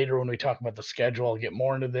later when we talk about the schedule, I'll get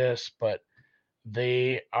more into this, but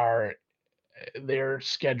their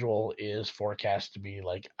schedule is forecast to be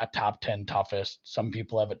like a top 10 toughest. Some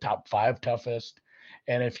people have a top 5 toughest.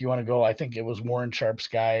 And if you want to go, I think it was Warren Sharp's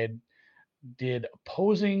guide did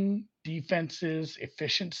opposing defenses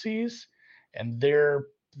efficiencies, and their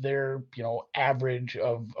average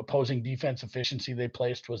of opposing defense efficiency they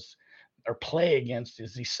placed was or play against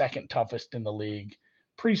is the second toughest in the league.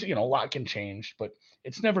 A lot can change, but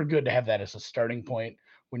it's never good to have that as a starting point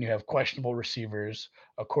when you have questionable receivers,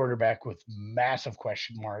 a quarterback with massive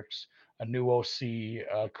question marks, a new OC,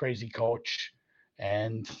 a crazy coach,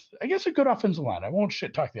 and I guess a good offensive line. I won't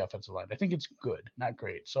shit talk the offensive line. I think it's good, not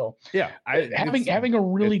great. So yeah, having a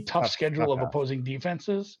really tough tough schedule of opposing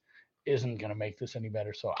defenses isn't going to make this any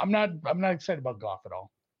better. So I'm not excited about Goff at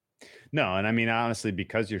all. No, and I mean, honestly,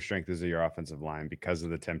 because your strength is your offensive line, because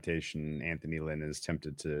of the temptation Anthony Lynn is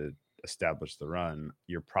tempted to establish the run,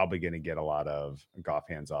 you're probably going to get a lot of Goff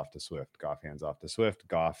hands off to Swift. Goff hands off to Swift.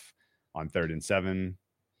 Goff on 3rd and 7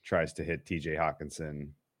 tries to hit TJ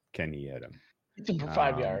Hawkinson. Can he hit him? It's him for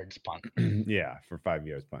 5 yards punt. Yeah, for 5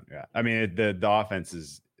 yards punt. Yeah, I mean the offense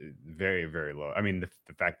is very, very low. I mean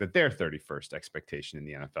the fact that they're 31st expectation in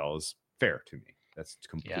the NFL is fair to me. That's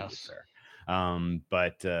completely fair.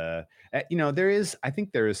 But I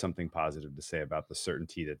think there is something positive to say about the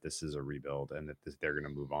certainty that this is a rebuild and that they're going to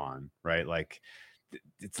move on, right? Like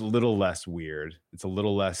it's a little less weird. It's a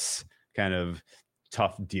little less kind of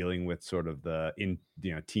tough dealing with sort of the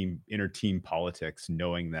inner team politics,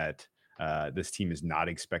 knowing that this team is not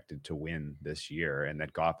expected to win this year and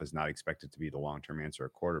that Goff is not expected to be the long-term answer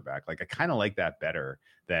at quarterback. Like I kind of like that better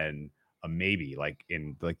than a maybe like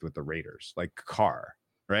with the Raiders, like Carr.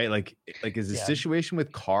 Right? Like is the situation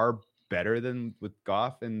with Carr better than with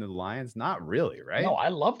Goff and the Lions? Not really, right? No, I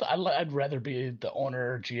love that. I'd rather be the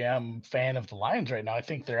owner, GM, fan of the Lions right now. I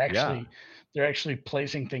think they're actually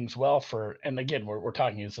placing things well for. And again, we're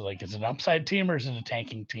talking is it an upside team or is it a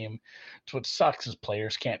tanking team? It's what sucks is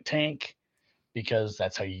players can't tank because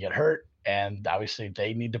that's how you get hurt. And obviously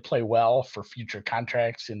they need to play well for future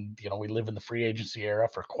contracts. And we live in the free agency era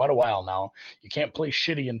for quite a while now. You can't play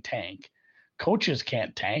shitty and tank. Coaches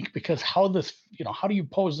can't tank because how do you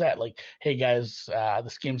pose that? Like, hey guys,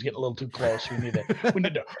 this game's getting a little too close. We need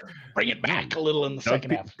to bring it back a little in the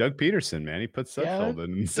second half. Doug Peterson, man, he put Sudfeld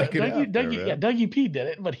in the second half. Dougie P did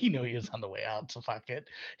it, but he knew he was on the way out, so fuck it.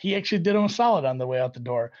 He actually did him a solid on the way out the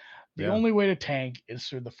door. The only way to tank is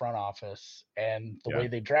through the front office and the way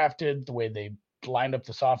they drafted, the way they lined up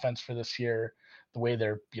this offense for this year, the way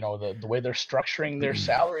they're the way they're structuring their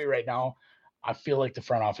salary right now. I feel like the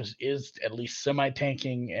front office is at least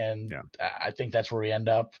semi-tanking, and I think that's where we end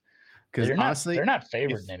up. Because honestly, they're not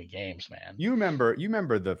favored in any games, man. You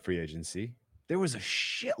remember the free agency? There was a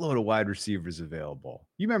shitload of wide receivers available.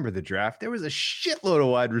 You remember the draft? There was a shitload of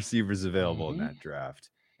wide receivers available in that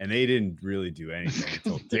draft, and they didn't really do anything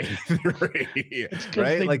until day 3.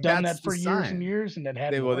 Right? They've done that for years and years, and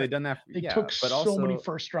they've done that. They took so many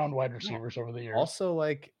first-round wide receivers over the years. Also,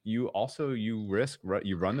 you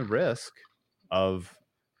run the risk of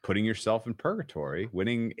putting yourself in purgatory,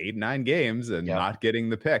 winning 8-9 games and not getting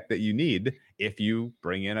the pick that you need if you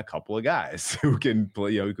bring in a couple of guys who can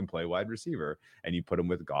play wide receiver and you put them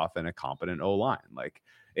with Goff and a competent O-line. Like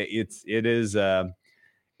it is a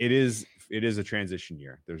transition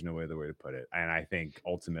year. There's no other way to put it. And I think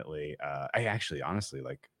ultimately, honestly,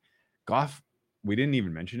 like Goff, we didn't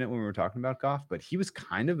even mention it when we were talking about Goff, but he was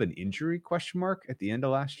kind of an injury question mark at the end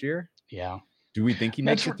of last year. Yeah. Do we think he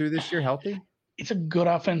makes it through this year healthy? It's a good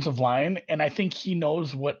offensive line, and I think he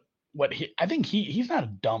knows I think he's not a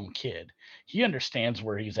dumb kid. He understands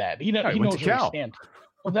where he's at. He knows where he stands.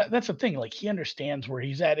 Well, that's the thing. Like he understands where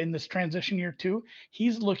he's at in this transition year too.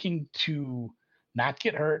 He's looking to not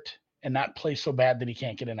get hurt and not play so bad that he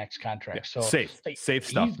can't get a next contract. So safe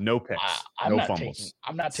stuff, no picks, no fumbles.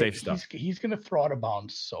 I'm not safe taking, stuff. He's going to throw out of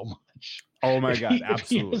bounds so much. Oh my God,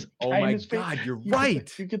 absolutely. Oh my God, you're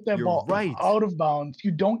right. You get that ball out of bounds. You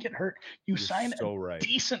don't get hurt. You sign a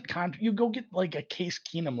decent contract. You go get like a Case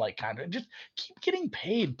Keenum like contract. Just keep getting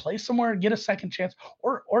paid. Play somewhere and get a second chance.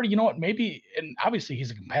 Or you know what? Maybe, and obviously he's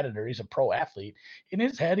a competitor. He's a pro athlete. In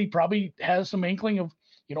his head, he probably has some inkling of,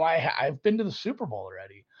 I've been to the Super Bowl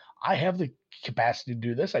already. I have the capacity to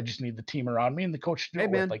do this. I just need the team around me and the coach to do it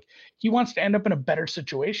with. Like he wants to end up in a better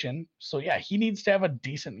situation. So yeah, he needs to have a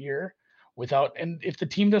decent year and if the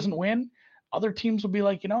team doesn't win, other teams will be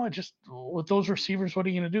like, just with those receivers, what are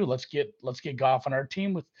you going to do? Let's get Goff on our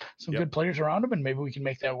team with some good players around him, and maybe we can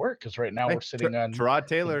make that work. Because right now we're sitting on Tyrod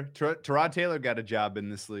Taylor. Tyrod Taylor got a job in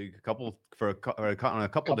this league on a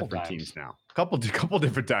couple different teams now. Couple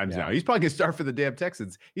different times now. He's probably gonna start for the damn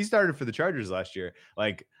Texans. He started for the Chargers last year.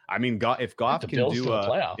 Like, I mean, if Goff can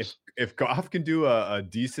do a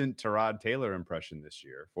decent Tyrod Taylor impression this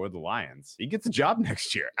year for the Lions, he gets a job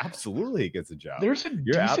next year. Absolutely, he gets a job. There's a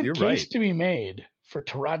decent case to be made for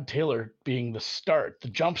Tyrod Taylor being the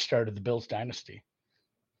jump start of the Bills dynasty.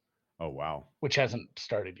 Oh, wow. Which hasn't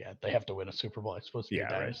started yet. They have to win a Super Bowl. It's supposed to be a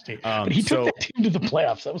dynasty. Right. But he took that team to the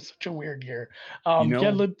playoffs. That was such a weird year.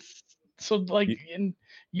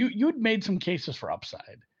 You had made some cases for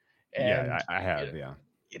upside. And, I have.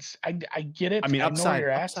 I get it. I mean,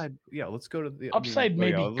 upside. Yeah, let's go to the upside.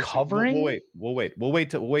 Covering. We'll wait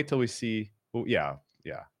till we see. Well, yeah.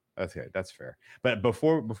 Okay, that's fair. But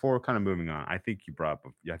before kind of moving on, I think you brought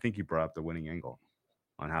up the winning angle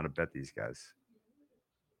on how to bet these guys.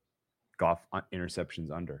 Goff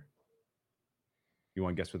interceptions under. You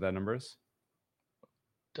want to guess what that number is?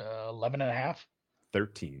 11.5.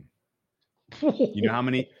 13. You know how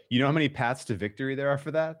many paths to victory there are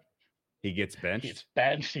for that? He gets benched.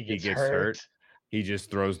 He gets hurt. He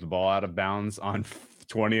just throws the ball out of bounds on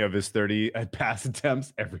 20 of his 30 pass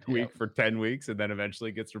attempts every week for 10 weeks, and then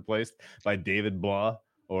eventually gets replaced by David Blah.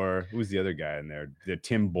 Or who's the other guy in there?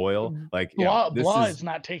 Tim Boyle. Like Blah is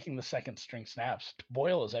not taking the second string snaps.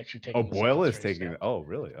 Boyle is actually taking. Boyle is taking. Snaps. Oh,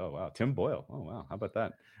 really? Oh, wow. Tim Boyle. Oh, wow. How about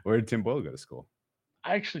that? Where did Tim Boyle go to school?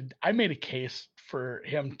 I made a case for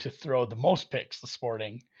him to throw the most picks this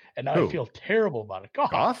morning, and now I feel terrible about it.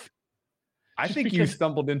 Goff? I think you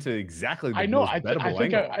stumbled into exactly the most bettable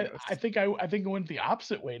angle. I think I went the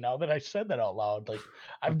opposite way now that I said that out loud. Like,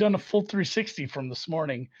 I've done a full 360 from this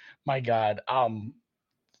morning. My God.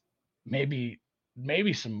 Maybe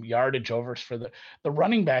some yardage overs for the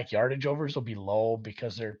running back. Yardage overs will be low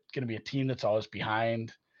because they're going to be a team that's always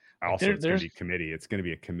behind. Also, it's going to be committee. It's going to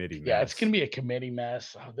be a committee mess. Yeah, it's going to be a committee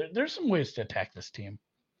mess. There's some ways to attack this team.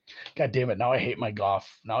 God damn it. Now I hate my Goff.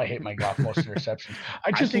 Most interceptions.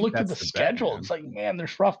 I just looked at the schedule. It's like, man,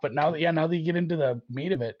 there's rough. But now that you get into the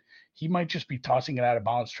meat of it, he might just be tossing it out of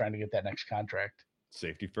bounds trying to get that next contract.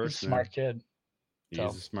 Safety first. He's a smart kid. He's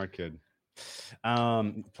a smart kid.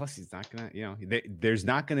 Plus he's not gonna,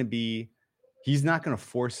 he's not gonna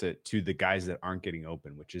force it to the guys that aren't getting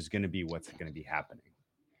open, which is gonna be what's gonna be happening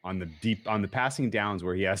on the passing downs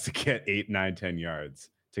where he has to get 8, 9, 10 yards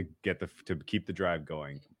to keep the drive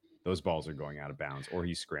going. Those balls are going out of bounds, or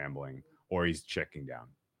he's scrambling, or he's checking down.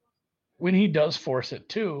 When he does force it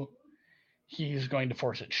too, he's going to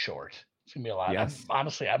force it short. It's gonna be a lot. Yes.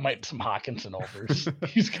 Honestly, I might some Hawkinson overs.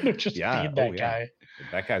 He's gonna just feed that guy.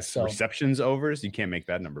 That guy's receptions overs. You can't make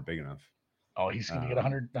that number big enough. Oh, he's gonna get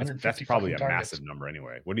 100. That's probably a massive number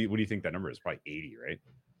anyway. What do you think that number is? Probably 80, right?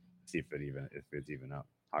 See if it's even up.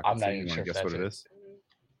 Hawkinson, I'm not even sure. Guess what it is.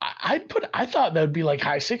 I thought that would be like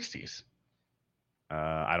high 60s.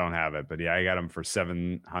 I don't have it, but yeah, I got him for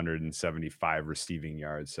 775 receiving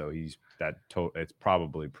yards. So it's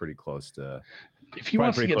probably pretty close to. If he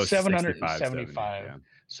wants to get 775,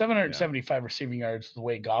 775 receiving yards, the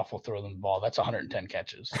way Goff will throw them the ball, that's 110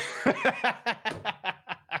 catches.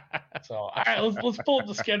 So, all right, let's pull up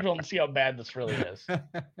the schedule and see how bad this really is.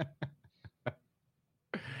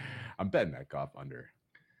 I'm betting that Goff under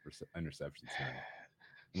interceptions now.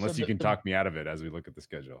 Unless you can talk me out of it as we look at the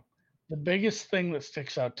schedule. The biggest thing that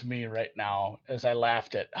sticks out to me right now is I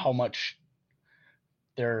laughed at how much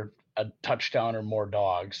they're a touchdown or more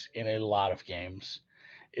dogs in a lot of games.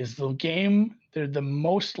 Is the game they're the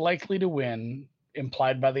most likely to win,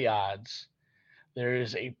 implied by the odds. There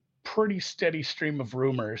is a pretty steady stream of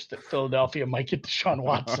rumors that Philadelphia might get Deshaun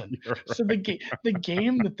Watson. Right. So the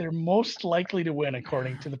game that they're most likely to win,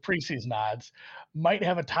 according to the preseason odds, might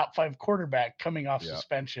have a top 5 quarterback coming off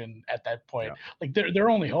suspension at that point. Yeah. Like their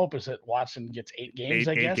only hope is that Watson gets 8 games,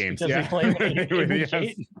 I guess, because they play him in 8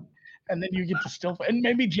 games. And then you get to still, and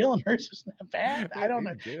maybe Jalen Hurts is not bad. I don't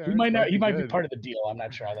know. He might not. He might be part of the deal. I'm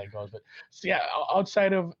not sure how that goes. But so yeah,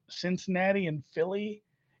 outside of Cincinnati and Philly,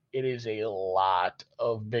 it is a lot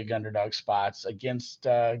of big underdog spots against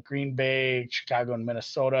Green Bay, Chicago, and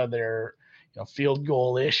Minnesota. They're field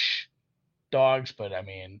goal-ish dogs, but I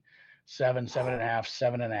mean 7, 7.5,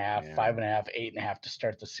 7.5, 5.5, 8.5 to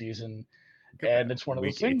start the season. And it's one of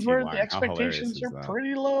those things where the expectations are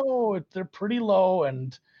pretty low. They're pretty low,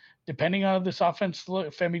 and depending on how this offense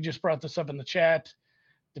looks, Femi just brought this up in the chat.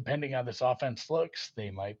 Depending on how this offense looks,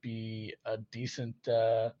 they might be a decent.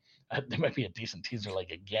 They might be a decent teaser,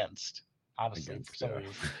 like against Honestly, against, for some of yeah.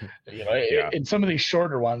 these, you know, Yeah. in some of these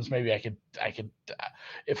shorter ones, maybe I could,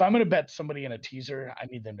 if I'm going to bet somebody in a teaser, I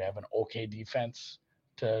need them to have an okay defense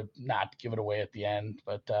to not give it away at the end.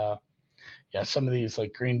 But yeah, some of these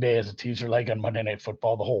like Green Bay as a teaser, like on Monday Night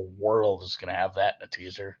Football, the whole world is going to have that in a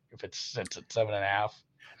teaser if it's sits at 7.5.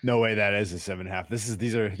 No way that is a 7.5.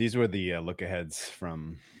 These were the look aheads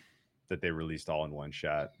from that they released all in one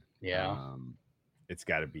shot. Yeah. It's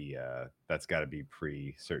got to be that's got to be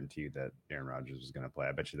pre-certainty that Aaron Rodgers was going to play.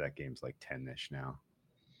 I bet you that game's like 10-ish now.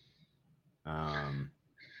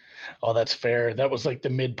 Oh, that's fair. That was like the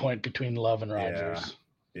midpoint between Love and Rodgers.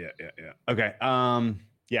 Yeah. Okay.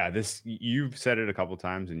 Yeah, this you've said it a couple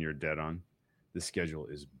times and you're dead on. The schedule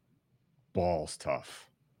is balls tough.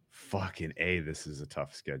 Fucking A, this is a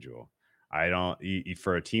tough schedule. I don't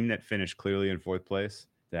for a team that finished clearly in fourth place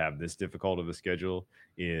to have this difficult of a schedule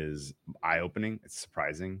is eye-opening. It's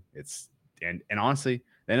surprising. And honestly,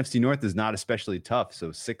 the NFC North is not especially tough.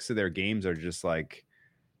 So 6 of their games are just like,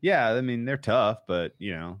 yeah, I mean, they're tough, but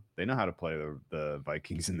you know, they know how to play the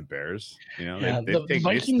Vikings and the Bears. You know, Yeah,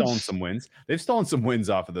 they've stolen some wins. They've stolen some wins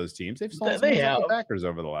off of those teams. They've stolen some wins off the Packers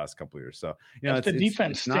over the last couple of years. So, you know, if the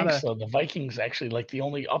defense stinks, though, the Vikings actually, like, the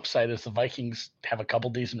only upside is the Vikings have a couple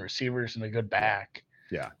decent receivers and a good back.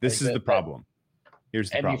 Yeah, this is the problem. Here's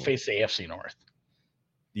the problem. And you face the AFC North.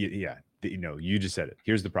 Yeah, you know, you just said it.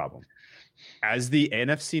 Here's the problem. As the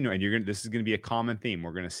NFC North, and this is going to be a common theme.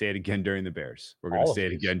 We're going to say it again during the Bears. We're going to say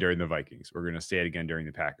it again during the Vikings. We're going to say it again during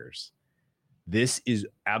the Packers. This is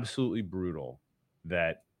absolutely brutal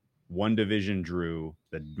that one division drew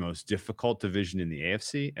the most difficult division in the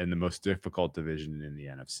AFC and the most difficult division in the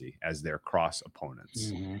NFC as their cross opponents.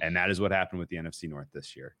 Mm-hmm. And that is what happened with the NFC North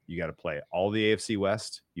this year. You got to play all the AFC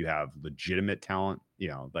West. You have legitimate talent, you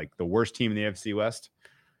know, like the worst team in the AFC West.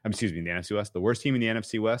 The NFC West, the worst team in the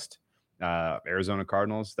NFC West, Arizona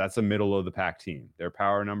Cardinals. That's a middle of the pack team. Their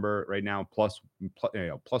power number right now plus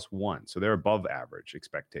 1. So they're above average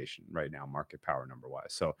expectation right now, market power number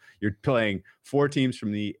wise. So you're playing 4 teams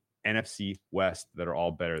from the NFC West that are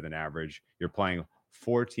all better than average. You're playing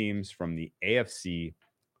 4 teams from the AFC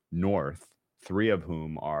North, 3 of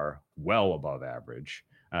whom are well above average.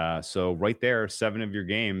 So right there, 7 of your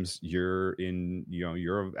games, you're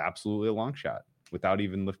absolutely a long shot without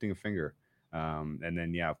even lifting a finger. And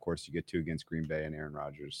then, yeah, of course, you get 2 against Green Bay and Aaron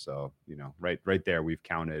Rodgers. So, you know, right there, we've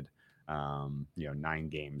counted, 9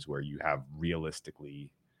 games where you have realistically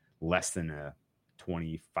less than a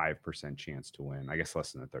 25% chance to win. I guess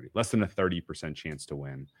less than a 30% chance to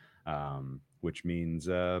win, which means,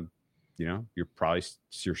 you're probably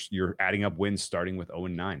you're adding up wins starting with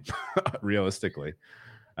 0-9 realistically.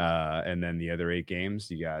 And then the other 8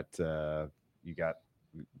 games you got,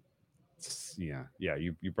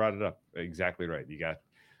 you brought it up exactly right. You got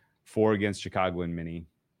 4 against Chicago and Mini,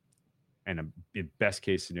 and in best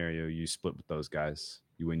case scenario, you split with those guys.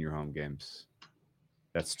 You win your home games.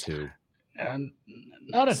 That's 2. And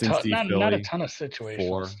not a ton of situational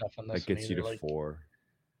 4, stuff in this. That gets you to 4.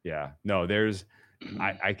 Yeah, no, there's.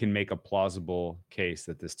 I can make a plausible case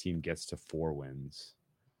that this team gets to 4 wins,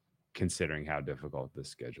 considering how difficult this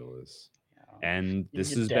schedule is. Yeah. And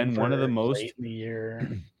this has been one of the most late in the year.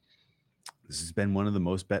 This has been one of the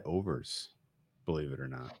most bet overs, believe it or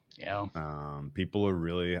not. Yeah. People are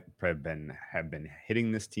really have been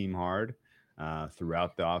hitting this team hard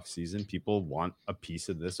throughout the offseason. People want a piece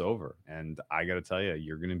of this over. And I got to tell you,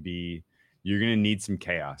 you're going to need some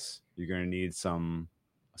chaos. You're going to need some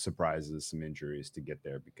surprises, some injuries to get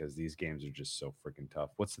there because these games are just so freaking tough.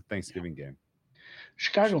 What's the Thanksgiving game?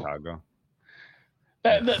 Chicago.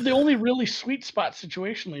 The only really sweet spot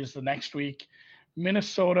situationally is the next week.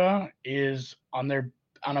 Minnesota is on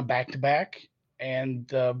a back-to-back, and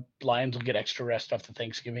the Lions will get extra rest off the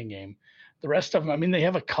Thanksgiving game. The rest of them, I mean, they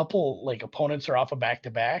have a couple like opponents are off a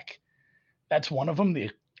back-to-back. That's one of them.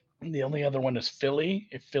 The only other one is Philly.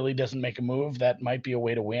 If Philly doesn't make a move, that might be a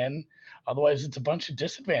way to win. Otherwise, it's a bunch of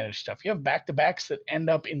disadvantage stuff. You have back-to-backs that end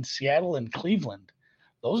up in Seattle and Cleveland.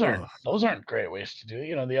 Those aren't great ways to do it.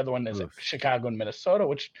 You know, the other one is like Chicago and Minnesota,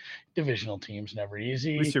 which divisional teams never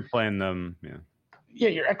easy. At least you're playing them, yeah. Yeah,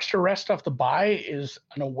 your extra rest off the bye is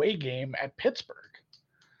an away game at Pittsburgh.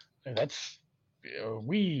 That's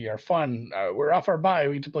we are fun. We're off our bye.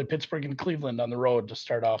 We get to play Pittsburgh and Cleveland on the road to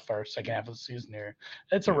start off our second half of the season here.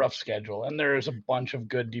 It's a rough schedule, and there's a bunch of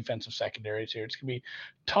good defensive secondaries here. It's gonna be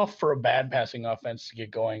tough for a bad passing offense to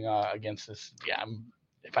get going against this. Yeah,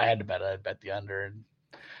 if I had to bet, I'd bet the under, and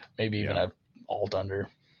maybe even a alt under.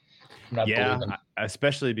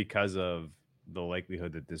 Especially because of the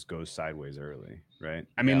likelihood that this goes sideways early, right?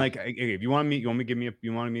 I mean, like, if you want me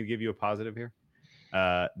to give you a positive here?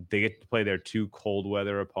 They get to play their 2 cold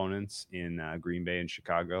weather opponents in Green Bay and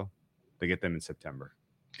Chicago. They get them in September.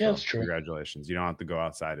 Yeah, that's true. Congratulations. You don't have to go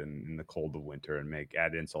outside in the cold of winter and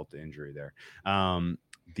add insult to injury there.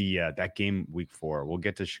 That game week 4, we'll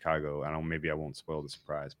get to Chicago. Maybe I won't spoil the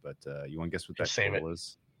surprise, but you want to guess what that total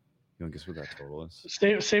is? You want to guess what that total is?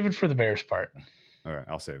 Save it for the Bears part. All right,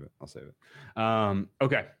 I'll save it.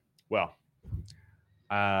 Okay. Well,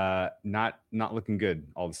 not looking good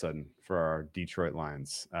all of a sudden for our Detroit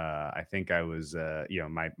Lions. I think I was,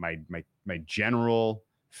 my general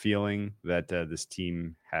feeling that this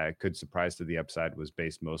team could surprise to the upside was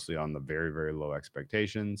based mostly on the very, very low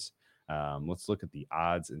expectations. Let's look at the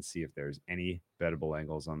odds and see if there's any bettable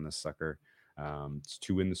angles on this sucker. It's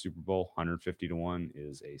to win the Super Bowl, 150-1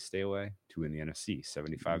 is a stay away. To win the NFC,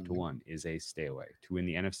 75-1 is a stay away. To win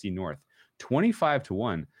the NFC North,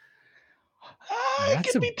 25-1.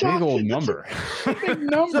 That's a big old number. That's a big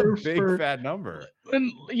number. That's a big fat number.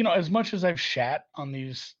 And as much as I've shat on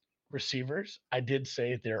these receivers, I did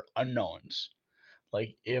say they're unknowns.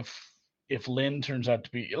 Like if Lynn turns out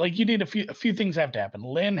to be like, you need a few things have to happen.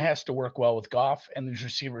 Lynn has to work well with Goff, and these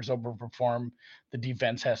receivers overperform. The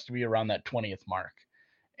defense has to be around that 20th mark,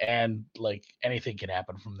 and like anything can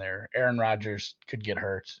happen from there. Aaron Rodgers could get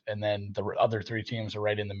hurt, and then the other 3 teams are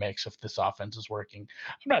right in the mix if this offense is working.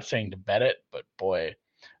 I'm not saying to bet it, but boy,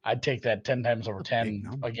 I'd take that 10 times over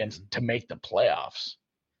 10 to make the playoffs.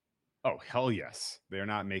 Oh, hell yes. They're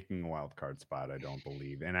not making a wild card spot, I don't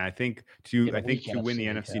believe. And I think to win the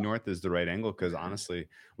NFC North is the right angle, because honestly,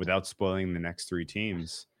 without spoiling the next 3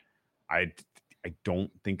 teams, I don't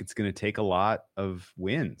think it's going to take a lot of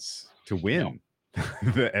wins to win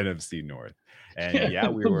the NFC North. And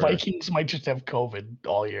the Vikings might just have COVID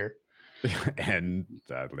all year. And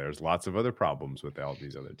there's lots of other problems with all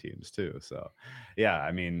these other teams too. So,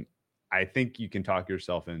 I mean, I think you can talk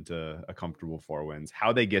yourself into a comfortable 4 wins.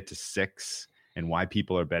 How they get to 6 and why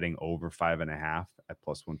people are betting over 5.5 at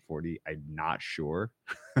plus 140, I'm not sure.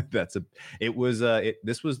 This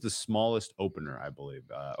was the smallest opener, I believe,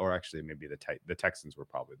 or actually maybe the Texans were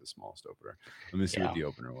probably the smallest opener. Let me see what the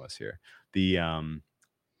opener was here. The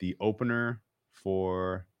opener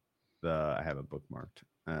for I have it bookmarked.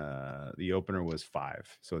 The opener was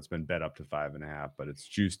 5, so it's been bet up to 5.5, but it's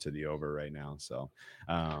juiced to the over right now. So,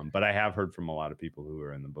 but I have heard from a lot of people who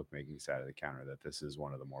are in the bookmaking side of the counter that this is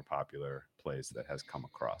one of the more popular plays that has come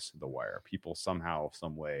across the wire. People somehow,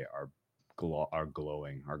 some way are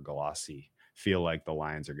glowing, are glossy, feel like the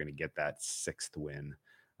Lions are going to get that 6th win,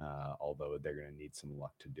 although they're going to need some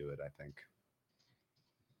luck to do it, I think.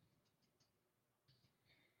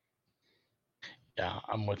 Yeah,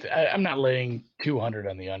 I'm with it. I'm not laying 200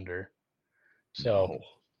 on the under. So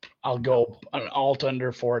I'll go an alt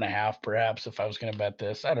under 4.5, perhaps, if I was going to bet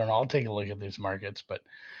this. I don't know. I'll take a look at these markets, but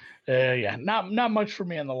not much for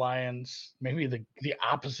me on the Lions. Maybe the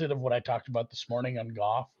opposite of what I talked about this morning on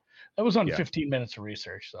Goff. That was on 15 minutes of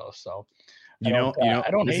research, though. So I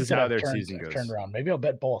don't hate that their season goes. Turned around. Maybe I'll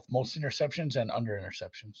bet both, most interceptions and under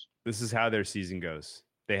interceptions. This is how their season goes.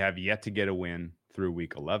 They have yet to get a win through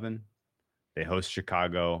week 11. They host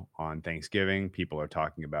Chicago on Thanksgiving. People are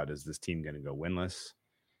talking about, is this team going to go winless?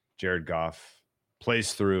 Jared Goff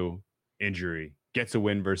plays through injury, gets a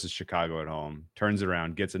win versus Chicago at home, turns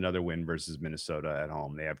around, gets another win versus Minnesota at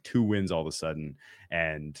home. They have 2 wins all of a sudden,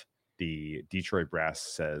 and the Detroit brass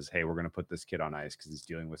says, hey, we're going to put this kid on ice because he's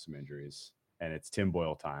dealing with some injuries, and it's Tim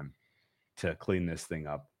Boyle time to clean this thing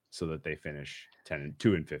up so that they finish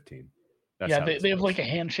 2-15. They have like a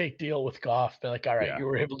handshake deal with Goff. They're like, all right, you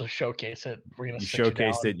were able to showcase it. We're going to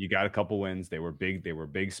showcase it. You got a couple wins. They were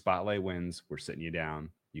big spotlight wins. We're sitting you down.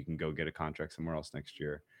 You can go get a contract somewhere else next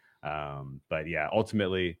year. But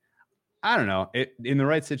ultimately, I don't know. In the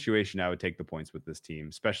right situation, I would take the points with this team,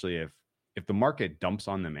 especially if the market dumps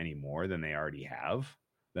on them any more than they already have,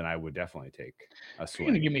 then I would definitely take a swing.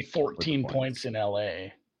 You're going to give me 14 points in LA.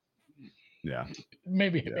 Yeah.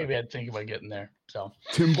 Maybe I'd think about getting there. So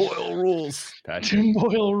Tim Boyle rules. Patrick. Tim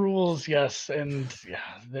Boyle rules, yes. And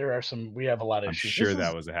we have a lot of I'm issues. Sure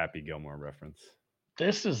that was a Happy Gilmore reference.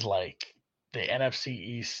 This is like the NFC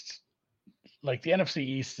East. Like the NFC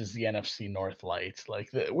East is the NFC North light. Like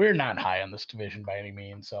we're not high on this division by any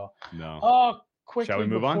means. So no. Quickly, shall we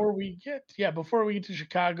move on? Before we get to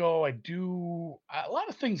Chicago, a lot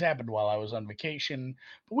of things happened while I was on vacation,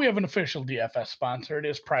 but we have an official DFS sponsor. It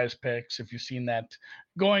is Prize Picks. If you've seen that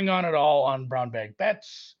going on at all on Brown Bag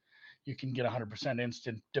Bets, you can get 100%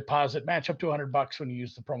 instant deposit match up to $100 when you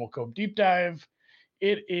use the promo code Deep Dive.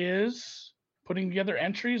 It is putting together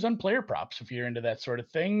entries on player props. If you're into that sort of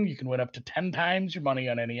thing, you can win up to 10 times your money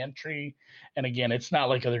on any entry. And again, it's not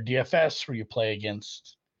like other DFS where you play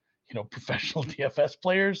against professional DFS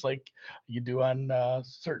players like you do on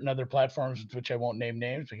certain other platforms, which I won't name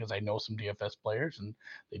names because I know some DFS players and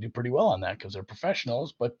they do pretty well on that because they're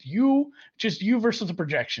professionals. But you versus the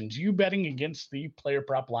projections, you betting against the player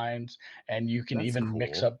prop lines, and you can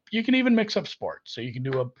mix up. You can even mix up sports. So you can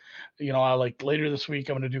do like later this week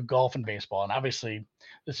I'm going to do golf and baseball, and obviously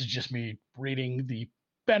this is just me reading the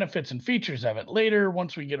benefits and features of it later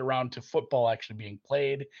once we get around to football actually being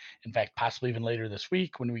played. In fact, possibly even later this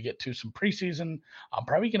week when we get to some preseason, I'm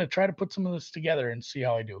probably going to try to put some of this together and see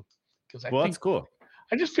how I do. Because that's cool.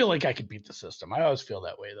 I just feel like I could beat the system. I always feel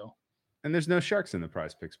that way though. And there's no sharks in the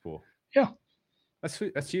Prize Picks pool. Yeah,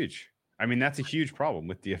 that's huge. I mean, that's a huge problem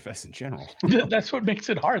with DFS in general. That's what makes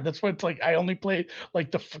it hard. That's what it's like. I only play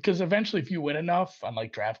like because eventually if you win enough on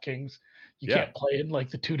like DraftKings, you can't play in like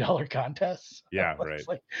the $2 contests. Yeah, right. It's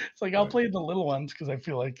like I'll play the little ones because I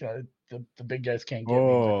feel like the big guys can't get me.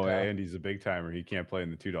 Oh, Andy's a big timer. He can't play in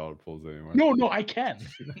the $2 pools anymore. No, I can.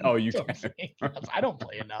 Oh, you can. I don't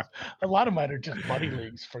play enough. A lot of mine are just buddy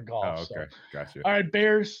leagues for golf. Oh, okay. So. Gotcha. All right,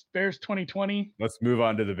 Bears 2020. Let's move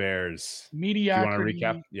on to the Bears. Mediocrity. Do you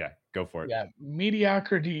want to recap? Yeah, go for it. Yeah,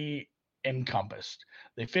 mediocrity encompassed.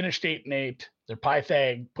 They finished 8-8. Their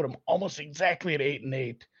Pythag put them almost exactly at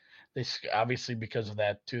 8-8. They obviously because of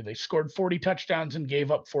that too. They scored 40 touchdowns and gave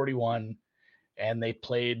up 41, and they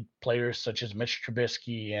played players such as Mitch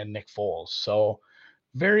Trubisky and Nick Foles. So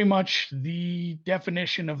very much the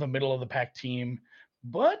definition of a middle of the pack team.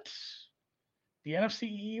 But the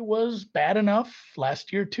NFC was bad enough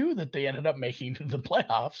last year too that they ended up making the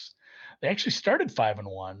playoffs. They actually started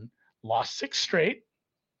 5-1, lost 6 straight,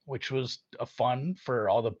 which was a fun for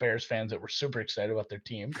all the Bears fans that were super excited about their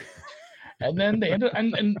team. And then they ended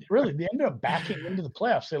they ended up backing into the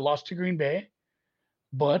playoffs. They lost to Green Bay,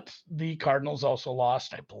 but the Cardinals also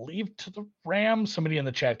lost, I believe, to the Rams. Somebody in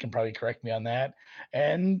the chat can probably correct me on that.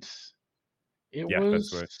 And it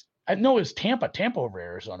was Tampa over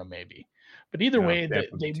Arizona maybe. But either way,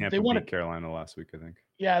 they won Carolina last week, I think.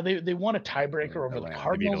 Yeah, they won a tiebreaker over the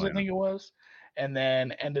Cardinals, I think it was, and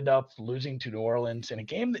then ended up losing to New Orleans in a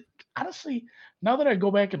game that, honestly, now that I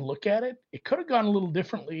go back and look at it, it could have gone a little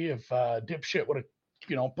differently if Dipshit would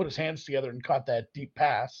have, put his hands together and caught that deep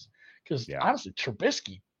pass. Because honestly,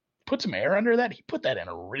 Trubisky put some air under that. He put that in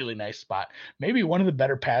a really nice spot. Maybe one of the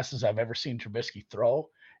better passes I've ever seen Trubisky throw.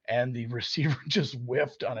 And the receiver just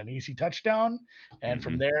whiffed on an easy touchdown. And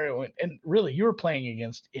from there, it went, and really, you were playing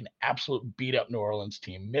against an absolute beat-up New Orleans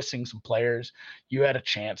team, missing some players. You had a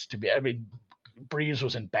chance to be – I mean, Breeze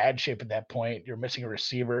was in bad shape at that point. You're missing a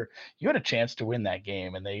receiver. You had a chance to win that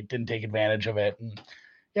game, and they didn't take advantage of it. And,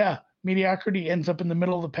 mediocrity ends up in the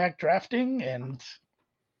middle of the pack drafting, and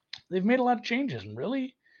they've made a lot of changes. And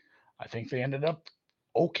really, I think they ended up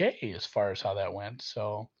okay as far as how that went.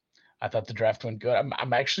 So – I thought the draft went good.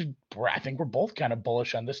 I think we're both kind of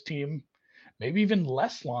bullish on this team, maybe even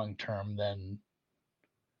less long term than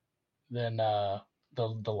the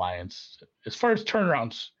Lions. As far as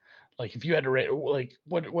turnarounds, like if you had to rate, like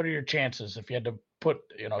what are your chances if you had to put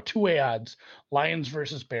 2-way odds, Lions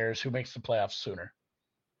versus Bears, who makes the playoffs sooner?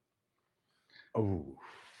 Oh,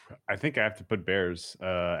 I think I have to put Bears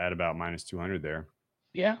at about -200 there.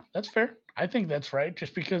 Yeah, that's fair. I think that's right.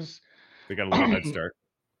 Just because they got a little head start.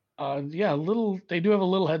 They do have a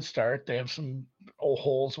little head start. They have some old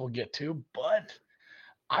holes we'll get to, but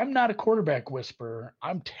I'm not a quarterback whisperer.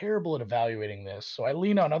 I'm terrible at evaluating this. So I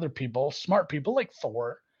lean on other people, smart people like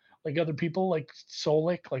Thor, like other people like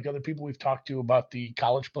Solik, like other people we've talked to about the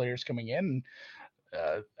college players coming in.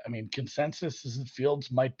 Consensus is that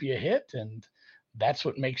Fields might be a hit, and that's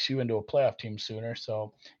what makes you into a playoff team sooner.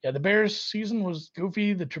 So the Bears season was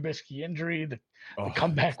goofy. The Trubisky injury, the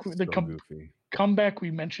comeback, goofy. Comeback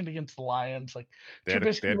we mentioned against the Lions, like they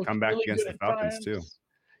had come back really against the Falcons too.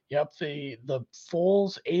 Yep, the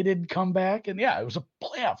Foles aided comeback, and it was a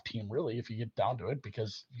playoff team really if you get down to it,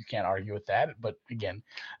 because you can't argue with that. But again,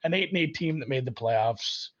 an 8-8 team that made the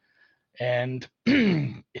playoffs, and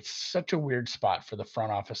it's such a weird spot for the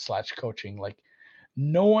front office / coaching. Like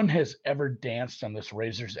no one has ever danced on this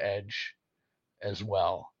razor's edge as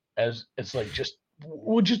well as it's like just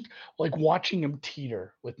like watching him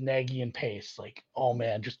teeter with Nagy and Pace. Like, oh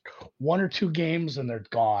man, just 1 or 2 games and they're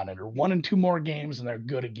gone, or 1 and 2 more games and they're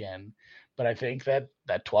good again. But I think that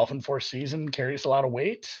 12-4 season carries a lot of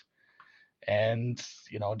weight, and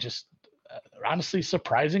just honestly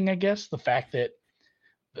surprising, I guess, the fact that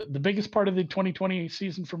the biggest part of the 2020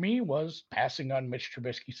 season for me was passing on Mitch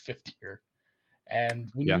Trubisky's 5th year.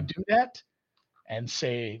 And when you do that and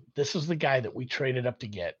say, this is the guy that we traded up to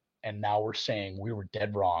get, and now we're saying we were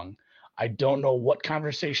dead wrong. I don't know what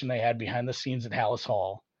conversation they had behind the scenes at Hallis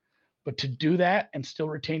Hall, But to do that and still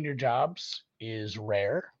retain your jobs is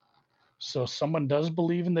rare. So someone does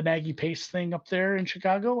believe in the Nagy pace thing up there in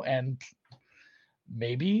Chicago, and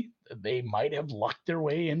maybe they might have lucked their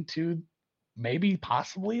way into maybe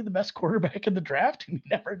possibly the best quarterback in the draft. You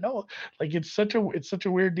never know. Like it's such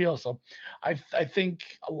a weird deal. So I think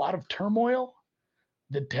a lot of turmoil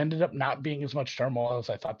that ended up not being as much turmoil as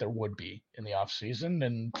I thought there would be in the offseason.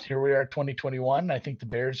 And here we are, 2021. I think the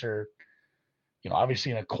Bears are,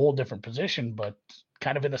 obviously in a whole different position, but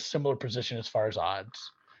kind of in a similar position as far as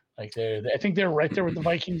odds. Like I think they're right there with the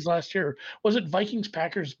Vikings last year. Was it Vikings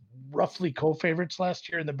Packers roughly co-favorites last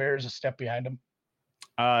year, and the Bears a step behind them?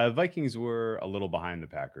 Vikings were a little behind the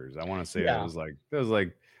Packers. I want to say it was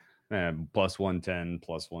like plus 110,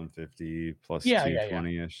 plus 150, plus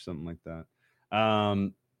 220-ish, something like that.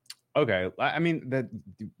 Okay. I mean,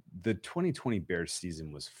 the 2020 Bears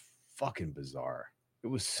season was fucking bizarre. It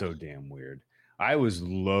was so damn weird. I was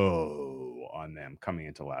low on them coming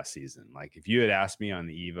into last season. Like, if you had asked me on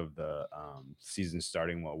the eve of the season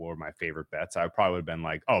starting what were my favorite bets, I probably would have been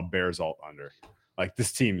like, oh, Bears alt under. Like,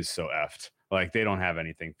 this team is so effed. Like, they don't have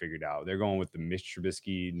anything figured out. They're going with the Mitch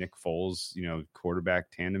Trubisky, Nick Foles, quarterback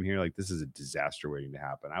tandem here. Like, this is a disaster waiting to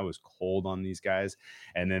happen. I was cold on these guys,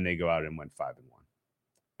 and then they go out and went 5-1.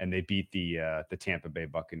 And they beat the Tampa Bay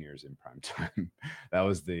Buccaneers in prime time. That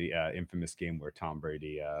was the infamous game where Tom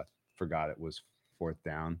Brady forgot it was fourth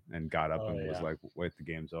down and got up was like, wait, the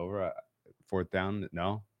game's over. Fourth down?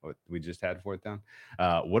 No, we just had fourth down.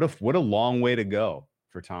 What a long way to go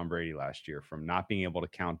for Tom Brady last year, from not being able to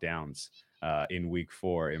count downs in week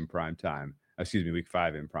 4 in prime time. Week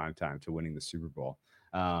 5 in prime time to winning the Super Bowl.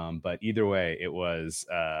 But either way, it was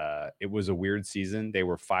a weird season. They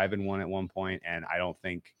were 5-1 at one point, and I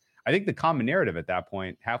think the common narrative at that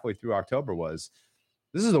point, halfway through October, was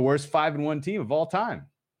this is the worst 5-1 team of all time.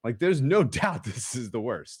 Like, there's no doubt this is the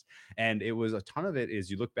worst. And it was a ton of it, as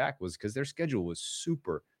you look back, was because their schedule was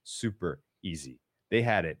super, super easy. They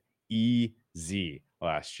had it easy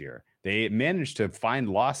last year. They managed to find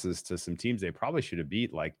losses to some teams they probably should have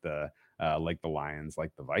beat, like the Lions,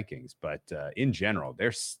 like the Vikings. But in general,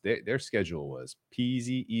 their schedule was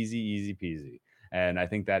peasy, easy peasy. And I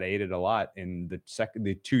think that aided a lot in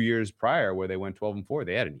the 2 years prior, where they went 12-4.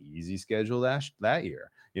 They had an easy schedule that year,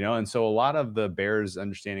 and so a lot of the Bears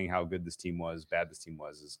understanding how good this team was, bad this team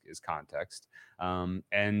was, is context.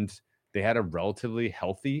 And they had a relatively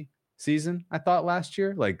healthy season, I thought, last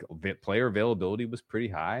year. Like, player availability was pretty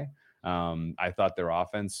high. I thought their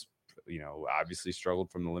offense, obviously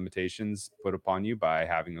struggled from the limitations put upon you by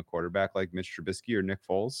having a quarterback like Mitch Trubisky or Nick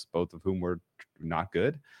Foles, both of whom were not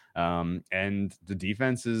good. And the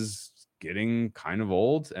defense is getting kind of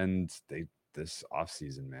old, and this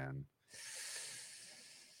offseason, man,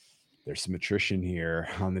 there's some attrition here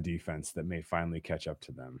on the defense that may finally catch up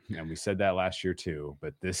to them. And we said that last year too,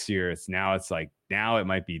 but this year now it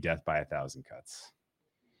might be death by 1,000 cuts.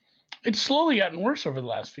 It's slowly gotten worse over the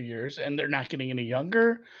last few years, and they're not getting any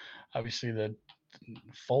younger. Obviously, the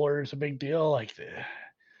Fuller is a big deal. Like,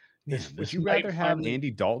 would you rather have Andy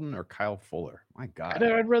Dalton or Kyle Fuller? My God,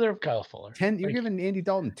 I'd rather have Kyle Fuller. You're giving Andy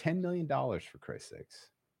Dalton $10 million, for Christ's sakes.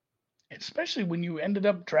 Especially when you ended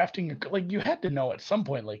up drafting, like, you had to know at some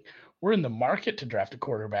point, like, we're in the market to draft a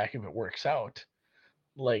quarterback if it works out.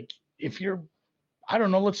 Like, if you're, I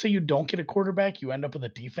don't know, let's say you don't get a quarterback, you end up with a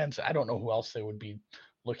defense. I don't know who else they would be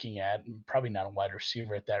looking at. Probably not a wide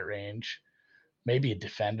receiver at that range. Maybe a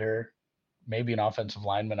defender, maybe an offensive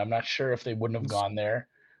lineman. I'm not sure if they wouldn't have gone there.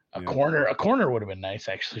 A corner would have been nice,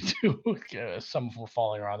 actually, too. Some were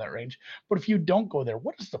falling around that range. But if you don't go there,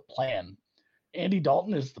 what is the plan? Andy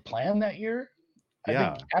Dalton is the plan that year? I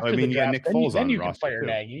think after the draft, Nick Foles then you can fire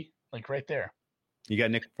Nagy, like, right there. You got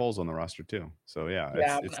Nick Foles on the roster too. So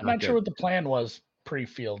I'm not sure what the plan was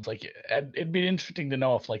pre-Fields. Like, it'd be interesting to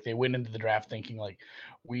know if, like, they went into the draft thinking, like,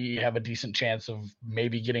 we have a decent chance of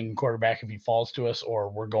maybe getting a quarterback if he falls to us, or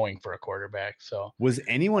we're going for a quarterback. So, was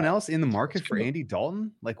anyone else in the market for Andy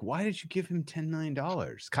Dalton? Like, why did you give him $10 million?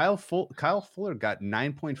 Kyle Fuller got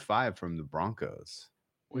 9.5 from the Broncos.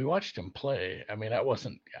 We watched him play. I mean, I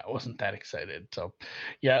wasn't that excited. So,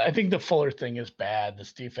 yeah, I think the Fuller thing is bad.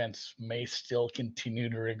 This defense may still continue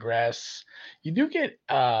to regress. You do get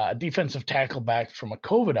a defensive tackle back from a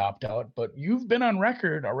COVID opt-out, but you've been on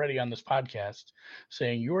record already on this podcast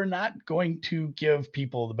saying you're not going to give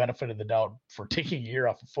people the benefit of the doubt for taking a year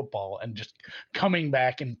off of football and just coming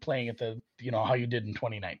back and playing at the, how you did in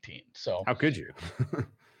 2019. So how could you?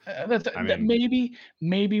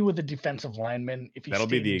 Maybe with a defensive lineman, if he that'll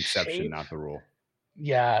be the exception, not the rule.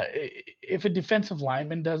 Yeah, if a defensive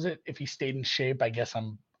lineman does it, if he stayed in shape, I guess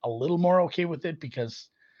I'm a little more okay with it, because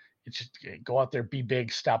It's just go out there, be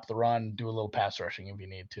big, stop the run, do a little pass rushing if you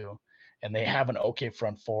need to. And they have an okay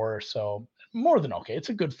front four, so more than okay. It's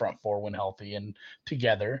a good front four when healthy and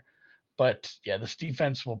together. But yeah, this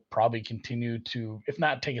defense will probably continue to, if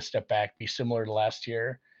not take a step back, be similar to last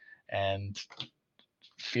year. And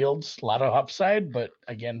Fields, a lot of upside, but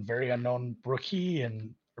again, very unknown rookie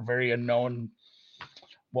and very unknown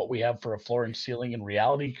what we have for a floor and ceiling in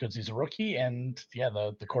reality because he's a rookie. And yeah,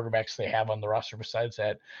 the quarterbacks they have on the roster besides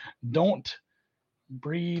that don't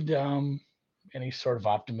breed any sort of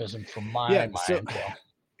optimism from my mind.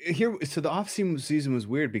 So the off season was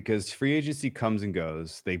weird because free agency comes and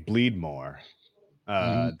goes. They bleed more.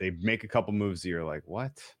 They make a couple moves that you're like,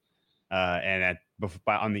 what? And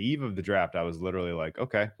on the eve of the draft, I was literally like,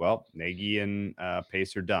 okay, well, Nagy and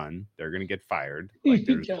Pace are done. They're going to get fired. Like,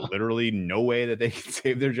 there's literally no way that they can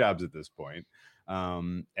save their jobs at this point.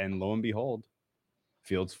 And lo and behold,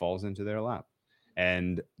 Fields falls into their lap.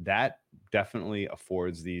 And that definitely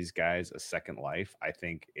affords these guys a second life. I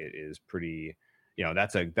think it is pretty,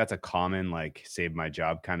 that's a common, like, save my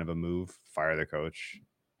job kind of a move, fire the coach,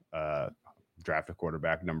 draft a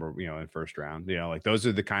quarterback in first round. Like, those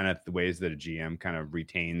are the kind of ways that a GM kind of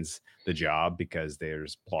retains the job because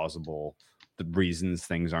there's plausible reasons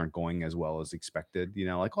things aren't going as well as expected.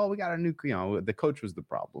 Like, oh, we got a new, the coach was the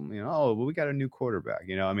problem. Oh, well, we got a new quarterback.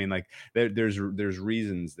 I mean, like, there's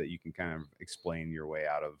reasons that you can kind of explain your way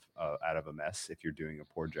out of a mess if you're doing a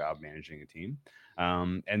poor job managing a team.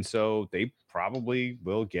 And so they probably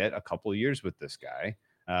will get a couple of years with this guy.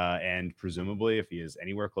 And presumably, if he is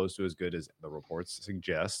anywhere close to as good as the reports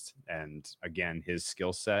suggest, and again, his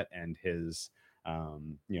skill set and his,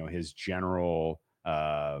 his general,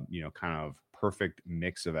 kind of perfect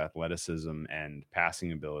mix of athleticism and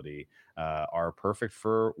passing ability are perfect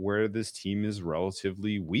for where this team is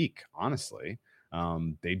relatively weak, honestly.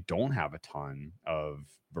 They don't have a ton of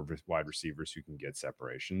wide receivers who can get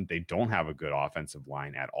separation. They don't have a good offensive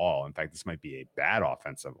line at all. In fact, this might be a bad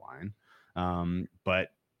offensive line.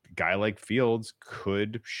 But a guy like Fields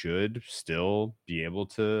should still be able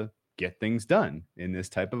to get things done in this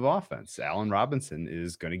type of offense. Allen Robinson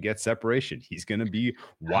is going to get separation. He's going to be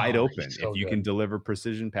wide open if you can deliver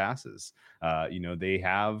precision passes. They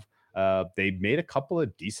made a couple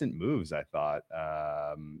of decent moves, I thought,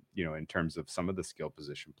 in terms of some of the skill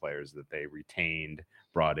position players that they retained,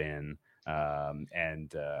 brought in,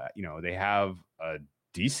 they have a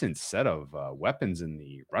decent set of weapons in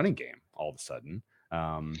the running game all of a sudden.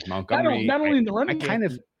 Montgomery, not only in the running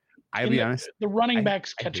game, I'll be honest, the running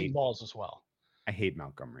backs catching balls as well. I hate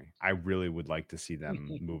Montgomery. I really would like to see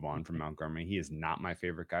them move on from Montgomery. He is not my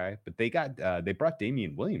favorite guy, but they brought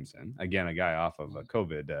Damian Williams in, again, a guy off of a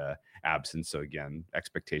COVID absence. So again,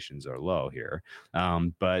 expectations are low here.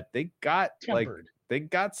 But they got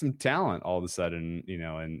some talent all of a sudden,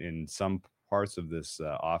 in some parts of this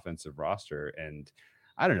offensive roster. And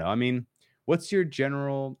I don't know. I mean, what's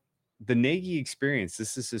the Nagy experience?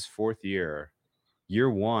 This is his fourth year. Year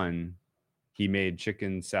one, he made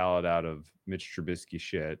chicken salad out of Mitch Trubisky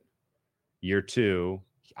shit. Year two,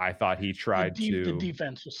 I thought he tried to. The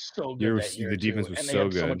defense was so good that year. The defense was so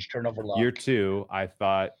good. So much turnover luck. Year two, I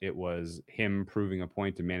thought it was him proving a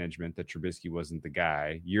point to management that Trubisky wasn't the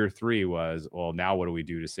guy. Year three was, well, now what do we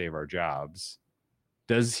do to save our jobs?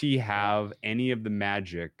 Does he have any of the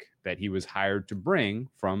magic that he was hired to bring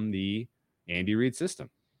from the Andy Reid system?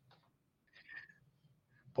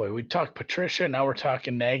 Boy, we talked Patricia. Now we're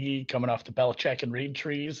talking Nagy coming off the Belichick and Reid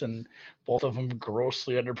trees, and both of them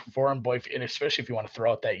grossly underperformed. Boy, and especially if you want to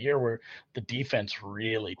throw out that year where the defense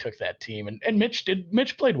really took that team, and Mitch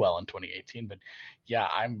played well in 2018. But yeah,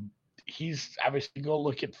 he's obviously, go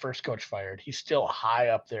look at first coach fired. He's still high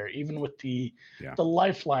up there, even with the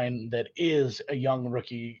lifeline that is a young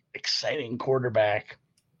rookie, exciting quarterback.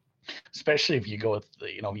 Especially if you go with,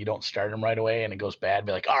 you don't start him right away and it goes bad,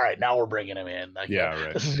 be like, all right, now we're bringing him in. Like,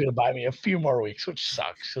 right. This is going to buy me a few more weeks, which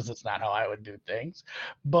sucks because it's not how I would do things.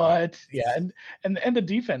 But yeah, and the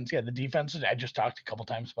defense, the defense, I just talked a couple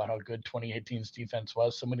times about how good 2018's defense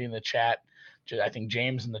was. Somebody in the chat, I think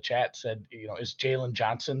James in the chat said, is Jalen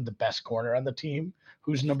Johnson the best corner on the team?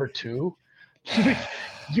 Who's number two?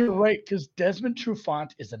 You're right, because Desmond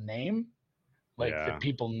Trufant is a name that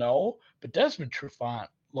people know, but Desmond Trufant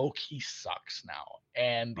low-key sucks now,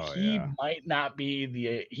 and he might not be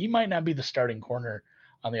the starting corner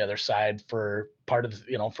on the other side for part of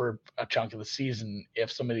for a chunk of the season if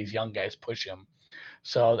some of these young guys push him.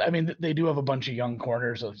 So I mean, they do have a bunch of young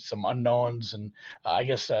corners, some unknowns, and I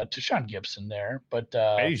guess Tashawn Gibson there, but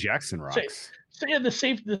Eddie Jackson rocks. So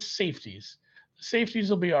the safeties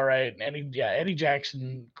will be all right. And Eddie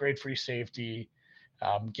Jackson, great free safety.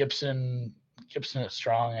 Gibson Gibson is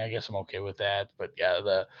strong. I guess I'm okay with that. But yeah,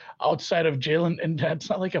 the outside of Jalen, and it's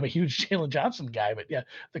not like I'm a huge Jalen Johnson guy, but yeah,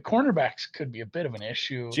 the cornerbacks could be a bit of an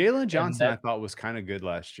issue. Jalen Johnson, I thought, was kind of good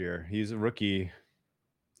last year. He's a rookie.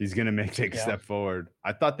 He's going to take a step forward.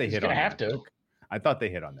 I thought they hit on that pick. I thought they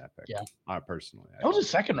hit on that pick. Yeah. Personally. That was a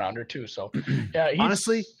second rounder too. So yeah,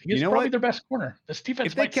 honestly, he's probably their best corner. This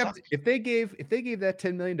defense if they gave that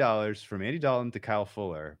 $10 million from Andy Dalton to Kyle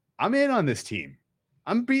Fuller, I'm in on this team.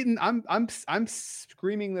 I'm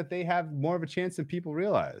screaming that they have more of a chance than people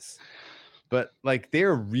realize. But like,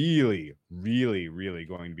 they're really, really, really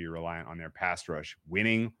going to be reliant on their pass rush,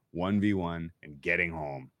 winning 1v1 and getting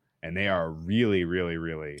home. And they are really, really,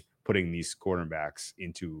 really putting these cornerbacks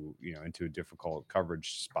into difficult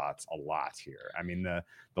coverage spots a lot here. I mean, the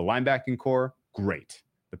linebacking core, great.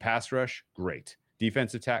 The pass rush, great.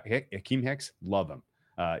 Defensive tackle, Akeem Hicks, love him.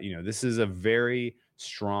 This is a very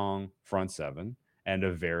strong front seven and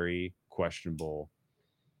a very questionable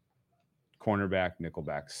cornerback,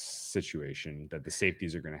 nickelback situation that the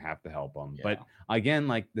safeties are going to have to help them. Yeah. But again,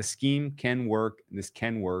 like, the scheme can work. This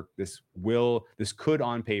can work. This could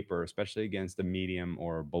on paper, especially against a medium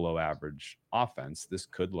or below average offense, this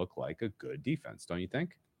could look like a good defense. Don't you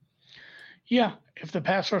think? Yeah. If the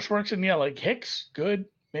pass rush works, and like Hicks, good.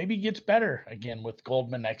 Maybe gets better again with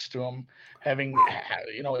Goldman next to him. Having,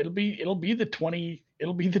 it'll be the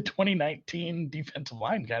 2019 defensive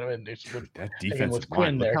line kind of. And it's that defensive with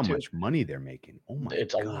Quinn there. Look how much money they're making. Oh my!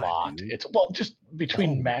 It's a lot. Dude. It's just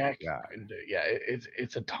between Mac. And,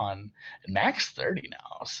 it's a ton. And Mac's 30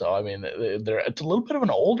 now, so I mean, it's a little bit of an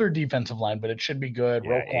older defensive line, but it should be good.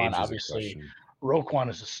 Yeah, Roquan, obviously. Roquan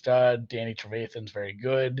is a stud. Danny Trevathan's very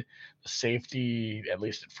good. The safety, at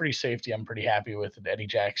least at free safety, I'm pretty happy with it, Eddie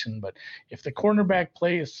Jackson. But if the cornerback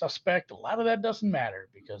play is suspect, a lot of that doesn't matter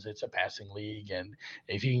because it's a passing league. And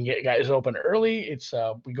if you can get guys open early, it's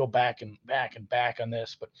we go back and back on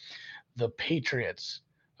this. But the Patriots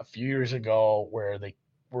a few years ago, where they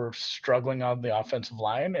were struggling on the offensive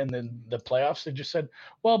line, and then the playoffs, they just said,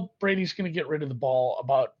 well, Brady's going to get rid of the ball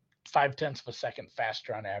about 0.5 of a second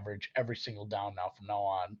faster on average every single down now from now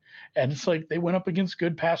on. And it's like they went up against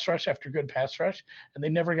good pass rush after good pass rush, and they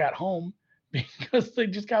never got home because they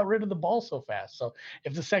just got rid of the ball so fast. So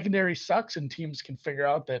if the secondary sucks and teams can figure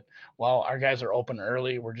out that, well, our guys are open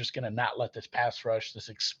early, we're just going to not let this pass rush, this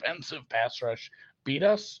expensive pass rush, beat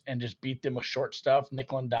us, and just beat them with short stuff,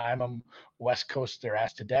 nickel and dime them, West Coast their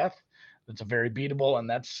ass to death. That's a very beatable, and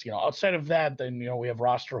that's, outside of that, then we have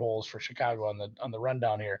roster holes for Chicago on the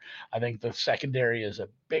rundown here. I think the secondary is a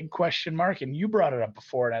big question mark, and you brought it up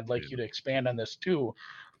before, and I'd like you to expand on this too.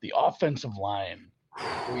 The offensive line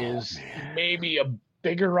is maybe a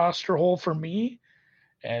bigger roster hole for me,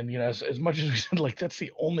 and as much as we said, like, that's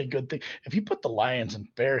the only good thing. If you put the Lions and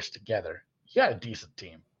Bears together, you got a decent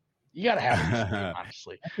team. You got to have a decent team,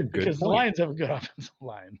 honestly, because the Lions have a good offensive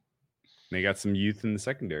line. They got some youth in the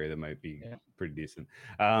secondary that might be pretty decent.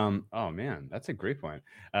 Oh man, that's a great point.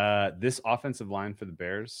 This offensive line for the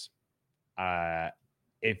Bears,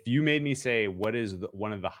 if you made me say what is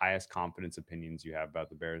one of the highest confidence opinions you have about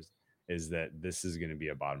the Bears, is that this is going to be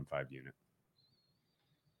a bottom 5 unit.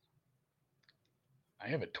 I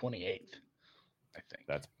have it 28th. I think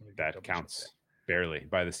that counts barely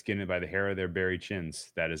by the skin and by the hair of their berry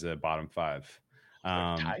chins. That is a bottom 5.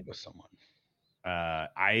 Tied with someone.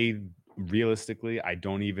 Realistically, I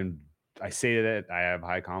say that I have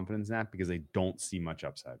high confidence in that because I don't see much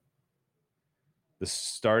upside.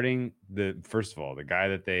 First of all, the guy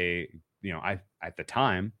that they, at the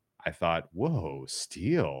time I thought, whoa,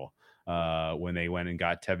 steal, when they went and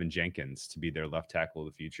got Tevin Jenkins to be their left tackle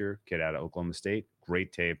of the future, kid out of Oklahoma State,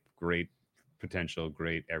 great tape, great potential,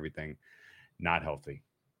 great everything. Not healthy.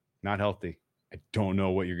 I don't know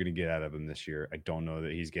what you're going to get out of him this year. I don't know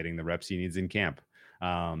that he's getting the reps he needs in camp.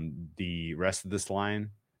 The rest of this line,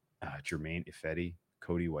 Jermaine Ifedi,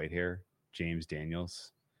 Cody Whitehair, James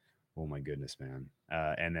Daniels. Oh my goodness, man.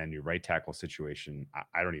 And then your right tackle situation,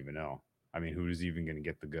 I don't even know. I mean, who's even going to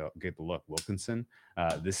get the look? Wilkinson.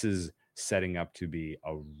 This is setting up to be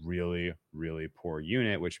a really, really poor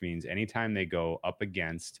unit, which means anytime they go up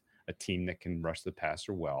against a team that can rush the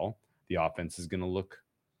passer well, the offense is going to look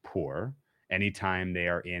poor. Anytime they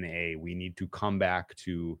are in we need to come back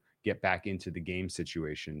to get back into the game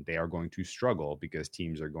situation, they are going to struggle because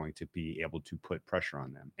teams are going to be able to put pressure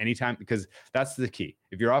on them anytime, because that's the key.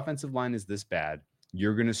 If your offensive line is this bad,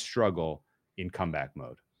 you're going to struggle in comeback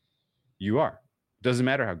mode. You are. Doesn't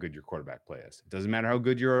matter how good your quarterback play is. It doesn't matter how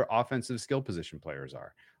good your offensive skill position players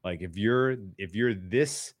are. Like, if you're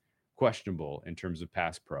this questionable in terms of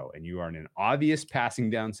pass pro and you are in an obvious passing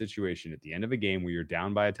down situation at the end of a game where you're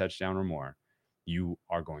down by a touchdown or more, you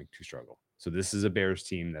are going to struggle. So this is a Bears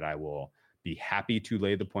team that I will be happy to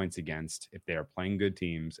lay the points against if they are playing good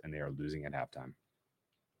teams and they are losing at halftime.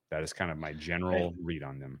 That is kind of my general read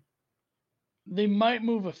on them. They might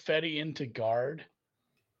move a Fetty into guard.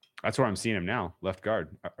 That's where I'm seeing him now, left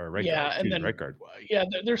guard or right guard. And then right guard. Yeah,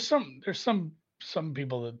 there's some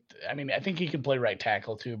people that, I mean, I think he can play right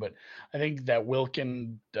tackle too, but I think that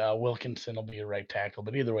Wilkinson will be a right tackle.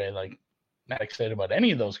 But either way, like, not excited about any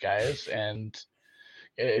of those guys, and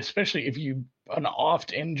especially if you an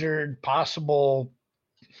oft injured possible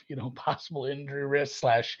injury risk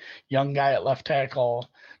 / young guy at left tackle.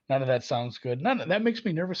 None of that sounds good. That makes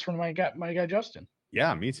me nervous for my guy Justin.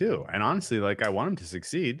 Yeah, me too. And honestly, like, I want him to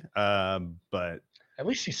succeed, but at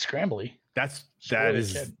least he's scrambly. That's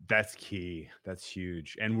key. That's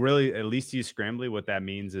huge. And really, at least he's scrambly. What that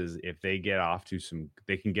means is if they can get off to some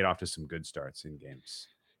good starts in games,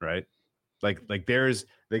 right? Like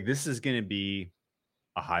this is going to be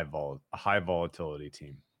a high volatility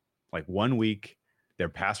team. Like 1 week, their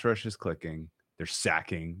pass rush is clicking, they're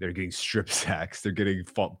sacking, they're getting strip sacks, they're getting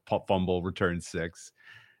fumble return 6.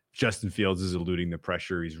 Justin Fields is eluding the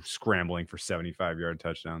pressure. He's scrambling for 75-yard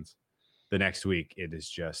touchdowns. The next week, it is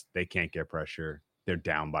just they can't get pressure. They're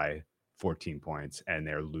down by 14 points and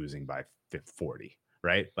they're losing by 40,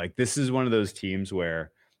 right? Like, this is one of those teams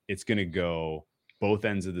where it's going to go both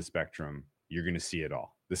ends of the spectrum. You're going to see it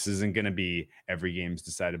all. This isn't going to be every game's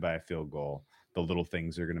decided by a field goal. The little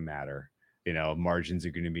things are going to matter. Margins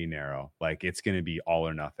are going to be narrow. Like, it's going to be all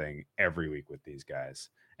or nothing every week with these guys.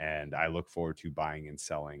 And I look forward to buying and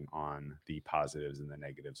selling on the positives and the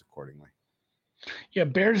negatives accordingly. Yeah,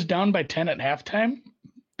 Bears down by 10 at halftime.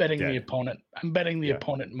 The opponent. I'm betting the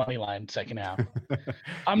opponent money line second half.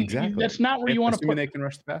 Exactly. That's not where you want to put. They can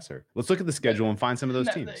rush the passer. Let's look at the schedule and find some of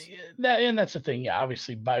those teams. And that's the thing. Yeah,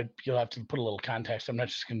 obviously, you'll have to put a little context. I'm not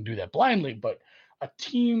just going to do that blindly, but a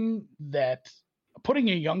team that putting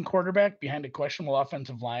a young quarterback behind a questionable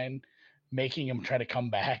offensive line, making him try to come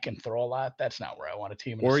back and throw a lot. That's not where I want a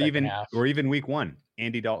team in the second half. Or even week 1,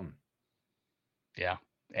 Andy Dalton. Yeah.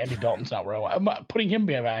 Andy Dalton's not where I want. I'm putting him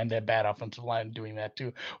behind that bad offensive line doing that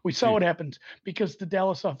too. We saw what happens because the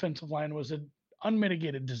Dallas offensive line was an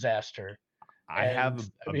unmitigated disaster. I have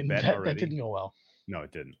a bet already. That didn't go well. No,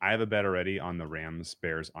 it didn't. I have a bet already on the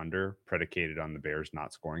Rams-Bears under, predicated on the Bears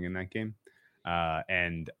not scoring in that game.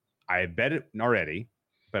 And I bet it already,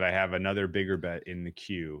 but I have another bigger bet in the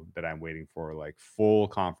queue that I'm waiting for, like, full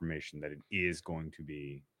confirmation that it is going to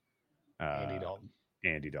be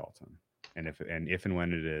Andy Dalton. And if and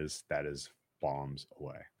when it is, that is bombs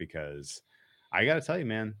away, because I got to tell you,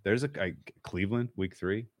 man, there's a Cleveland week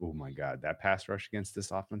 3. Oh my God, that pass rush against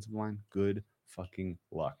this offensive line. Good fucking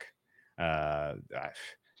luck.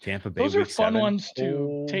 Tampa Bay. Those week are fun 7. ones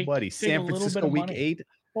to take. Buddy, San Francisco week money. 8.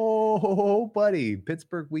 Oh, buddy,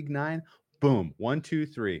 Pittsburgh week 9. Boom, 1, 2,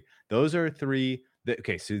 3. Those are 3.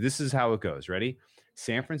 Okay, so this is how it goes. Ready?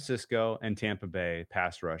 San Francisco and Tampa Bay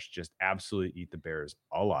pass rush just absolutely eat the Bears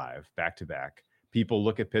alive back to back. People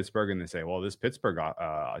look at Pittsburgh and they say, well, this Pittsburgh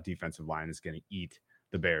defensive line is going to eat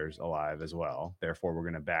the Bears alive as well. Therefore, we're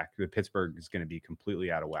going to back the Pittsburgh is going to be completely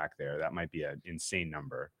out of whack there. That might be an insane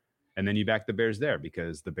number. And then you back the Bears there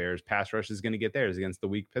because the Bears pass rush is going to get theirs against the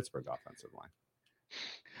weak Pittsburgh offensive line.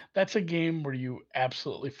 That's a game where you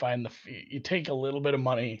absolutely find you take a little bit of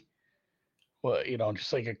money. Well,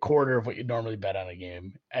 just like a quarter of what you normally bet on a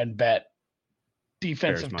game, and bet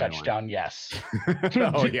defensive touchdown. Yes.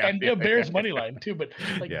 And Bears money line too, but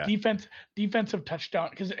defensive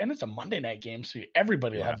touchdown, and it's a Monday night game, so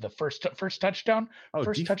everybody will have the first touchdown,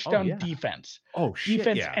 defense. Oh shit!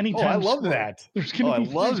 Defense anytime. I love that. There's gonna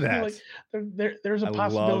be. I love that. There's a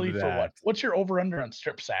possibility for what? What's your over under on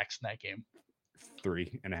strip sacks in that game?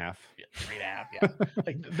 3.5. Yeah, 3.5. Yeah,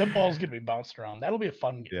 like the ball's gonna be bounced around. That'll be a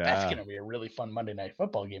fun game. Yeah. That's gonna be a really fun Monday night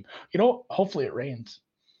football game. Hopefully it rains.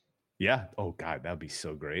 Yeah. Oh God, that would be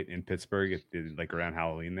so great in Pittsburgh if like around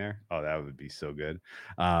Halloween there. Oh, that would be so good.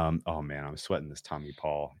 Oh man, I'm sweating this Tommy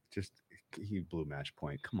Paul. He blew match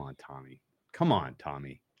point. Come on, Tommy.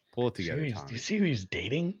 Pull it together. Tommy. Do you see who he's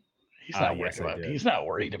dating? He's not He's not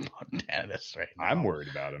worried about Dennis right now. I'm worried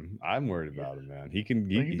about him. Man. He can.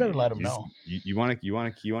 You better let him know. You want to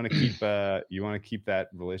keep that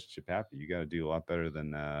relationship happy. You got to do a lot better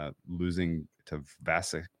than losing to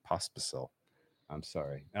Vasek Pospisil. I'm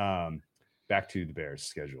sorry. Back to the Bears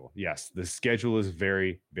schedule. Yes, the schedule is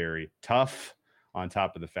very, very tough. On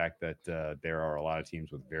top of the fact that there are a lot of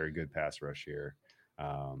teams with very good pass rush here.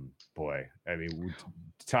 Boy, I mean,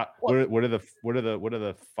 what are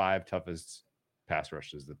the 5 toughest pass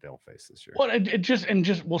rushes that they'll face this year. Well,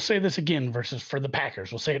 it we'll say this again versus for the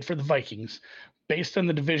Packers. We'll say it for the Vikings. Based on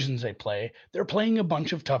the divisions they play, they're playing a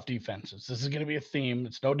bunch of tough defenses. This is going to be a theme.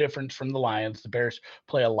 It's no different from the Lions. The Bears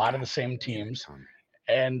play a lot of the same teams.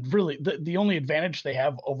 And really, the only advantage they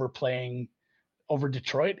have over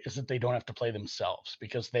Detroit is that they don't have to play themselves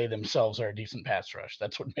because they themselves are a decent pass rush.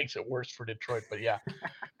 That's what makes it worse for Detroit. But yeah,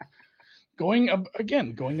 going up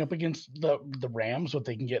against the Rams, what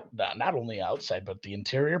they can get not only outside but the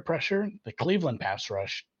interior pressure. The Cleveland pass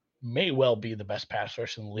rush may well be the best pass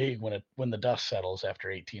rush in the league when the dust settles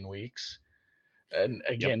after 18 weeks. And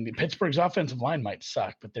again, Pittsburgh's offensive line might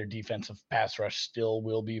suck, but their defensive pass rush still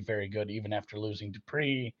will be very good even after losing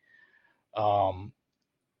Dupree.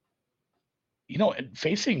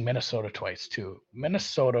 Facing Minnesota twice too.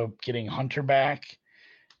 Minnesota getting Hunter back,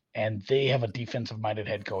 and they have a defensive-minded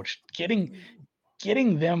head coach. Getting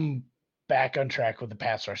them back on track with the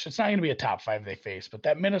pass rush. It's not going to be a top 5 they face, but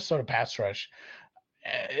that Minnesota pass rush,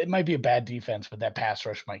 it might be a bad defense, but that pass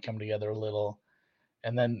rush might come together a little.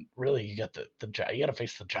 And then really you got you got to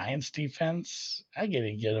face the Giants defense. I get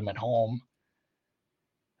to get them at home.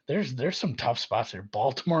 There's some tough spots there.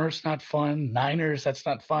 Baltimore's not fun. Niners, that's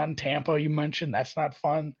not fun. Tampa, you mentioned, that's not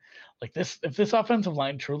fun. Like this, if this offensive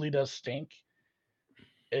line truly does stink,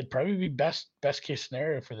 it'd probably be best case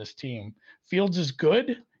scenario for this team. Fields is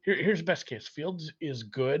good. Here's best case. Fields is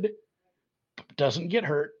good, doesn't get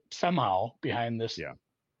hurt somehow behind this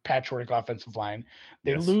patchwork offensive line.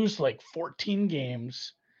 They lose like 14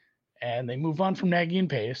 games, and they move on from Nagy and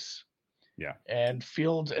Pace. Yeah. And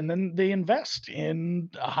Fields, and then they invest in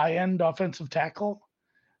a high-end offensive tackle.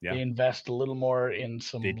 Yeah. They invest a little more in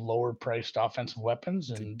some lower-priced offensive weapons,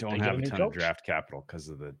 and they don't have a ton of draft capital because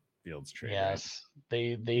of the Fields trade. Yes,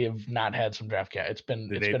 right? They have not had some draft capital. It's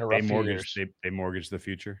been a rough few years. They mortgage the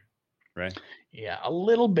future, right? Yeah, a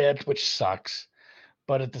little bit, which sucks.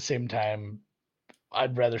 But at the same time,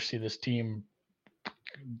 I'd rather see this team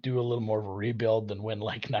do a little more of a rebuild than win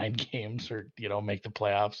like 9 games or make the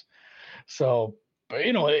playoffs. So, but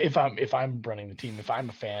if I'm running the team, if I'm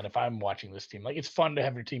a fan, if I'm watching this team, like it's fun to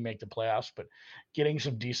have your team make the playoffs, but getting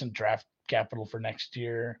some decent draft capital for next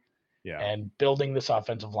year, and building this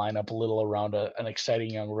offensive lineup a little around an exciting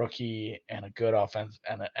young rookie and a good offense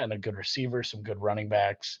and a good receiver, some good running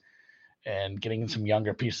backs, and getting some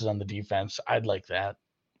younger pieces on the defense, I'd like that.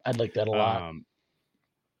 I'd like that a lot.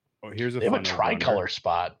 Here's they have a tricolor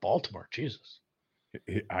spot, Baltimore. Jesus.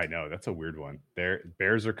 I know that's a weird one.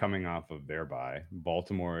 Bears are coming off of their bye.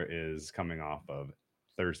 Baltimore is coming off of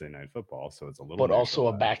Thursday Night Football, so it's a little. But also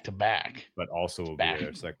a back-to-back. But also will be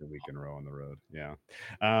their second week in a row on the road. Yeah.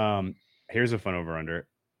 Here's a fun over/under.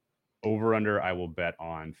 Over/under. I will bet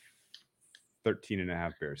on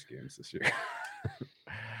 13.5 Bears games this year.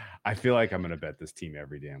 I feel like I'm going to bet this team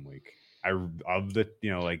every damn week.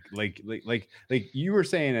 Like you were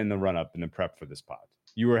saying in the run-up in the prep for this pod,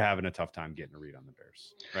 you were having a tough time getting a read on the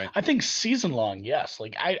Bears, right? I think season long, yes.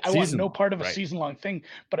 Like I want no part of a season long thing,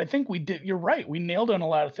 but I think we did. You're right. We nailed on a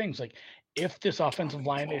lot of things. Like if this offensive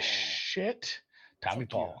line is shit, Tommy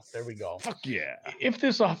Paul. Yes. There we go. Fuck yeah. If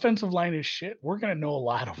this offensive line is shit, we're going to know a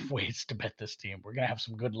lot of ways to bet this team. We're going to have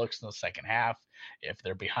some good looks in the second half. If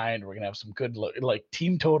they're behind, we're going to have some good like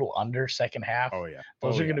team total under second half. Oh, yeah.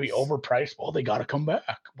 Those are going to be overpriced. Well, they got to come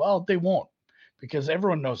back. Well, they won't because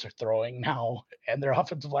everyone knows they're throwing now and their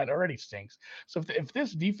offensive line already stinks. So if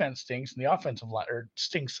this defense stinks and the offensive line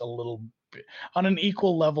stinks a little bit on an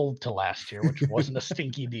equal level to last year, which wasn't a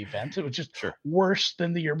stinky defense. It was just worse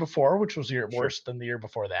than the year before, which was worse than the year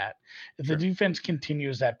before that. If the defense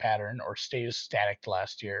continues that pattern or stays static to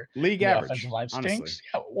last year, league average, offensive line stinks. Honestly.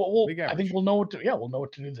 Yeah, well, I think we'll know what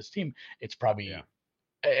to do with this team. It's probably,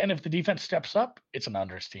 and if the defense steps up, it's an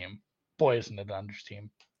unders team. Boy, isn't it an unders team.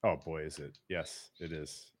 Oh boy, is it? Yes, it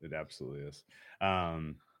is. It absolutely is.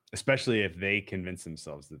 Especially if they convince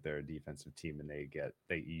themselves that they're a defensive team and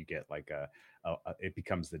you get like it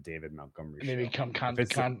becomes the David Montgomery show. They become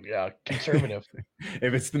conservative.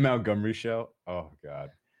 If it's the Montgomery show, oh god.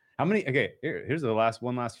 How many? Okay, here's the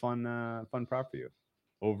one last fun prop for you.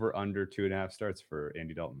 Over under 2.5 starts for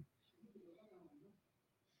Andy Dalton.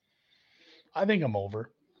 I think I'm over.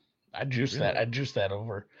 I'd juice that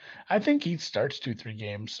over. I think he starts 2-3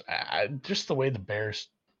 games. Just the way the Bears.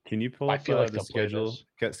 Can you pull up the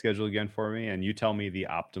schedule again for me? And you tell me the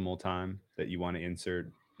optimal time that you want to insert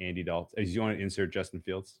Andy Dalton. You want to insert Justin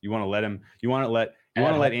Fields? You want to let him? You want to let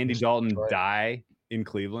Andy Dalton die in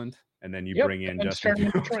Cleveland and then you Yep, bring in and then Justin start him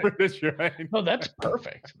in Fields Detroit. for Detroit. No, that's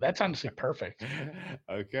perfect. That's honestly perfect.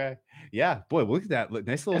 Okay. Yeah, boy, look at that.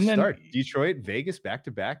 Nice little And then- start. Detroit, Vegas, back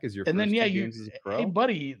to back as your And first then, yeah, two you, games as a pro. hey,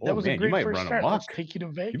 buddy, that Oh, was man, a you great might first run start. Let's amok. take you to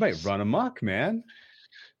Vegas. You might run amok, man.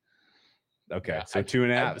 Okay, Yeah, so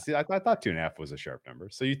 2.5. See, I thought 2.5 was a sharp number.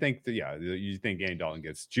 So you think that, yeah, you think Andy Dalton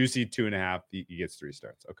gets juicy 2.5, he gets 3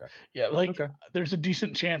 starts. Okay. Yeah, like Okay. there's a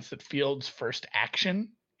decent chance that Fields' first action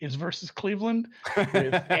is versus Cleveland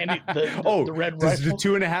with Andy, the red does rifle. the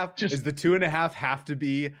 2.5 Just- does the 2.5 have to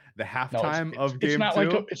be the halftime of game it's not 2?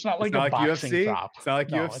 Like it's not like a boxing UFC? prop. It's not like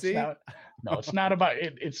no, UFC? It's not about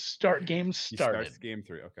it. It's start game He started. starts game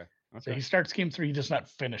 3. Okay. So he starts game 3. He does not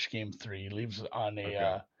finish game 3. He leaves on a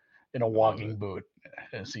Okay. in a walking boot,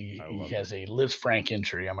 as he has a Liz Frank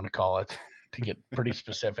injury. I'm going to call it to get pretty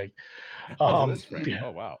specific. Liz Frank. Yeah.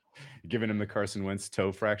 Oh wow, giving him the Carson Wentz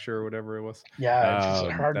toe fracture or whatever it was. Yeah, it's just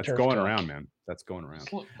a hard that's turf going toe. around, man. That's going around.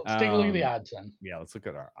 Let's take a look at the odds then. Yeah, let's look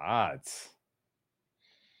at our odds.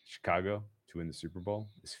 Chicago to win the Super Bowl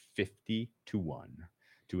is 50-1.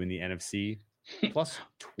 To win the NFC plus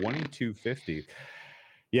 2250.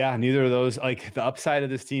 Yeah, neither of those. Like the upside of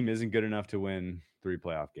this team isn't good enough to win 3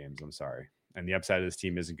 playoff games. I'm sorry, and the upside of this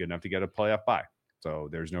team isn't good enough to get a playoff bye. So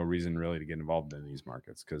there's no reason really to get involved in these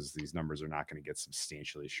markets because these numbers are not going to get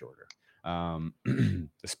substantially shorter,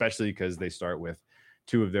 especially because they start with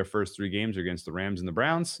 2 of their first 3 games against the Rams and the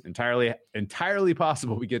Browns. Entirely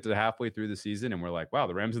possible we get to halfway through the season and we're like, wow,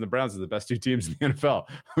 the Rams and the Browns are the best 2 teams in the NFL.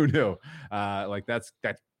 Who knew? Like that's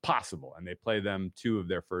possible. And they play them 2 of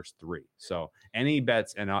their first 3. So any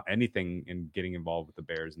bets and anything in getting involved with the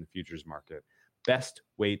Bears in the futures market, best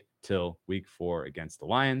wait till week 4 against the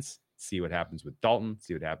Lions. See what happens with Dalton,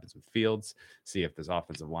 see what happens with Fields, see if this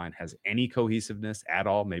offensive line has any cohesiveness at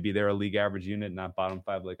all. Maybe they're a league average unit, not bottom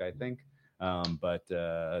 5 like I think. But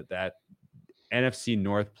that NFC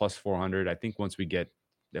North plus 400, I think once they're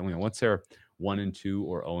 1-2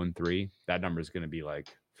 or 0-3, that number is going to be like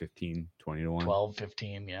 15, 20 to 1. 12,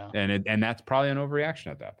 15, yeah. And that's probably an overreaction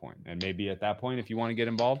at that point. And maybe at that point, if you want to get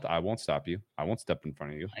involved, I won't stop you. I won't step in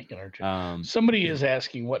front of you. I can urge you. Somebody is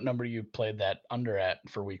asking what number you played that under at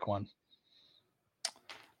for week 1.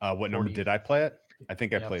 What number did I play it? I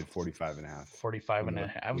think I played 45.5.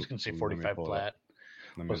 45.5. I was going to say 45 flat.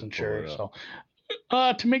 Wasn't sure. So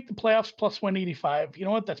to make the playoffs plus 185, you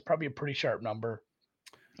know what? That's probably a pretty sharp number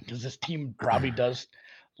because this team probably does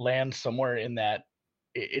land somewhere in that.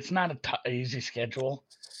 It's not an easy schedule,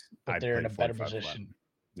 but they're in a better position.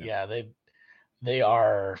 Yeah, they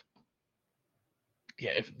are.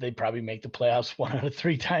 Yeah, if they probably make the playoffs 1 out of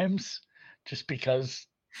 3 times, just because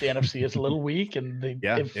the NFC is a little weak and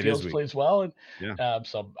if Fields plays well, and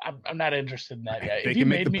so I'm not interested in that. If they can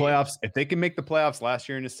make the playoffs, if they can make the playoffs last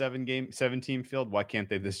year in a 7-team field, why can't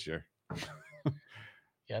they this year?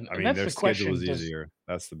 Yeah, I mean, their schedule is easier.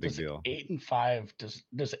 That's the big deal. 8-5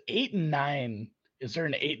 does 8-9. Is there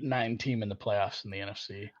an 8-9 team in the playoffs in the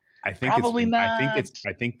NFC? I think probably not.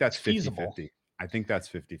 I think that's 50-50. I think that's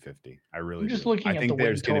 50-50. I really I'm just looking at the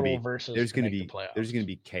win total versus there's going to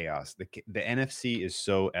be chaos. The NFC is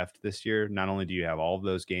so effed this year. Not only do you have all of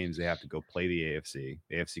those games, they have to go play the AFC.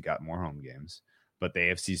 The AFC got more home games, but the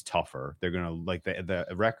AFC is tougher. They're going to like the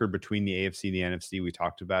record between the AFC and the NFC. We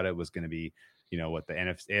talked about it was going to be, the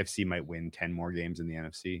AFC might win 10 more games in the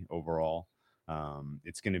NFC overall.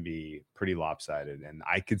 It's going to be pretty lopsided, and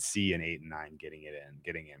I could see an 8-9 getting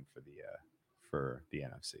in for the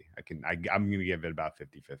NFC. I'm going to give it about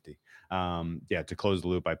 50-50. To close the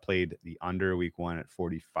loop, I played the under week 1 at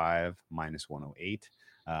 45 minus 108.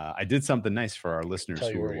 I did something nice for our listeners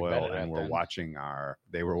who were loyal and were watching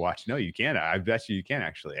they were watching. No, you can. I bet you can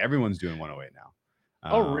actually. Everyone's doing 108 now.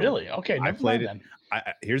 Oh, really? Okay. I played it.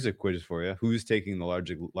 Here's a quiz for you. Who's taking the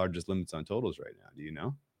largest limits on totals right now? Do you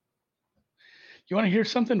know? You want to hear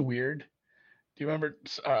something weird? Do you remember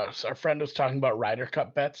our friend was talking about Ryder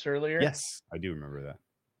Cup bets earlier? Yes, I do remember that.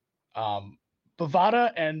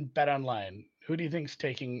 Bovada and BetOnline. Who do you think is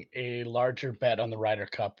taking a larger bet on the Ryder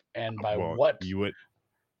Cup, and by what? You would.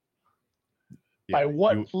 By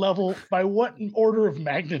what level? By what order of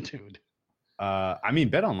magnitude? I mean,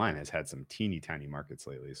 BetOnline has had some teeny tiny markets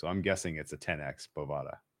lately, so I'm guessing it's a 10x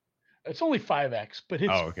Bovada. It's only 5x, but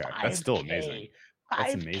it's okay. That's still amazing.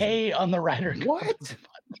 5K on the Ryder Cup. What?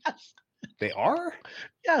 Yes. They are?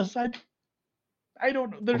 Yes, I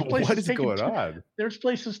don't know. There's places what is going on? There's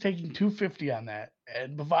places taking 250 on that,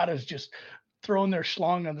 and Bovada's just throwing their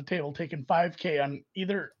schlong on the table, taking 5K on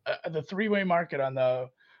either the 3-way market on the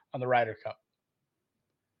Ryder Cup.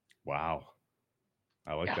 Wow,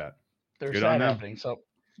 I like that. There's that happening. So,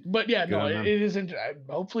 but yeah, no, it isn't.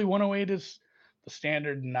 Hopefully, 108 is The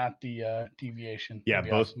standard, not the deviation. Yeah, That'd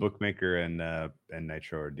be both awesome. Bookmaker and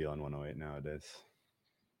Nitro are dealing 108 nowadays.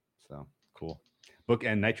 So cool. Book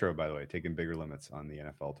and Nitro, by the way, taking bigger limits on the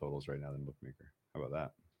NFL totals right now than Bookmaker. How about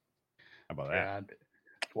that? How about that?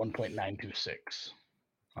 1.926.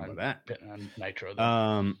 How about that? On Nitro.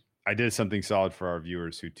 Though. I did something solid for our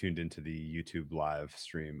viewers who tuned into the YouTube live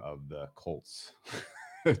stream of the Colts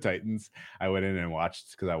Titans. I went in and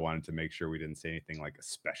watched because I wanted to make sure we didn't say anything like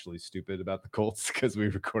especially stupid about the Colts because we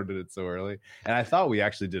recorded it so early. And I thought we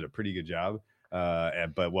actually did a pretty good job.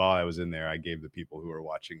 But while I was in there, I gave the people who were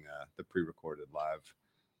watching the pre-recorded live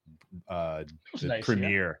the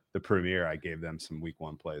premiere. I gave them some week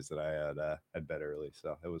 1 plays that I had bet early.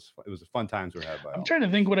 So it was a fun times we had. I'm trying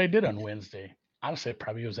to think what I did on Wednesday. Honestly, I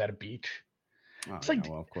probably was at a beach. It's like,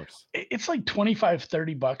 well, of course, it's like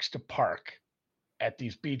 $25-$30 to park at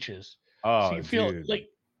these beaches. Oh, so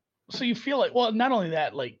you feel like, well, not only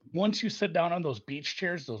that, like once you sit down on those beach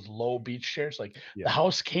chairs, those low beach chairs, like the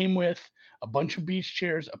house came with a bunch of beach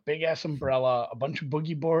chairs, a big ass umbrella, a bunch of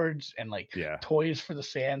boogie boards, and like toys for the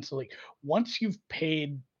sand. So like once you've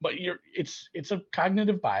paid, but it's a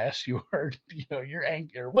cognitive bias. You're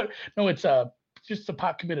angry or what? No, it's just a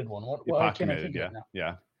pot committed one. What can I think of now?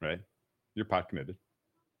 Yeah, right. You're pot committed.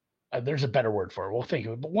 There's a better word for it. We'll think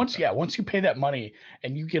of it. But once you pay that money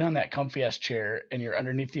and you get on that comfy ass chair and you're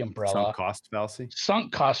underneath the umbrella. Sunk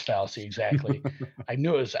cost fallacy. Exactly. I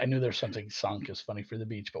knew there's something sunk is funny for the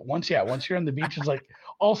beach. But once you're on the beach, it's like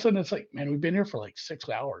all of a sudden it's like, man, we've been here for like 6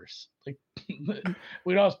 hours. Like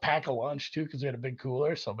we'd always pack a lunch too because we had a big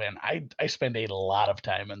cooler. So man, I spend a lot of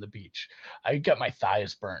time on the beach. I got my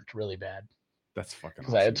thighs burnt really bad. That's fucking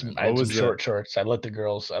awesome. I had some short shorts. I let the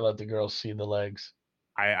girls see the legs.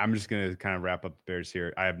 I'm just gonna kind of wrap up the Bears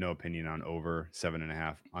here. I have no opinion on over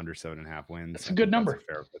 7.5, under 7.5 wins. That's a good number.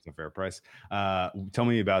 That's a fair price. Tell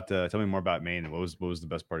me more about Maine. What was the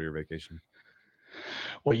best part of your vacation?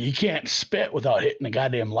 Well, you can't spit without hitting a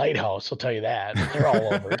goddamn lighthouse. I'll tell you that. They're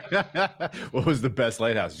all over. What was the best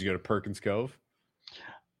lighthouse? Did you go to Perkins Cove?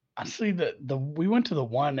 Honestly, we went to the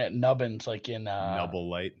one at Nubbins, like in Nubble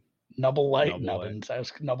Light. Nubbins. I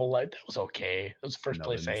was Nubble Light. That was okay. That was the first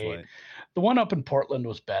place I ate. The one up in Portland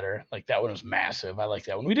was better. Like that one was massive. I like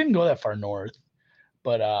that one. We didn't go that far north,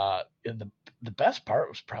 but the best part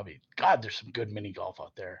was probably there's some good mini golf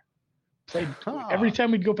out there. Played every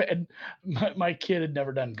time we'd go. And my kid had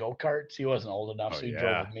never done go-karts. He wasn't old enough, so he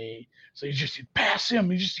drove with me. So you'd pass him.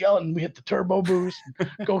 You just yell, and we hit the turbo boost.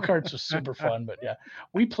 Go-karts was super fun. But yeah,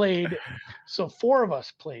 we played. So 4 of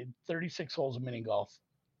us played 36 holes of mini golf.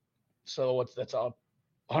 So that's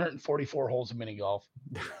 144 holes of mini golf.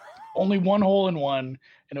 Only 1 hole in one,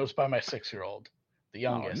 and it was by my 6-year-old, the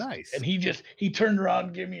youngest. Oh, nice. And he turned around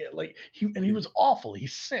and gave me it he was awful.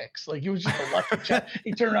 He's 6. Like it was just a lucky shot.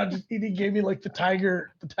 He turned around and he gave me like the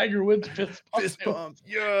Tiger Woods fist pump.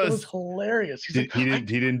 Yes. It was hilarious. He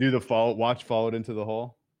didn't do the followed into the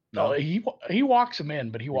hole. No, he walks him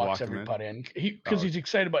in, but he walks every putt in because he's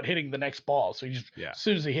excited about hitting the next ball. So he just as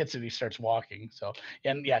soon as he hits it, he starts walking. So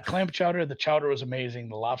clam chowder. The chowder was amazing.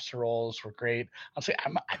 The lobster rolls were great. I'll say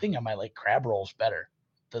I think I might like crab rolls better.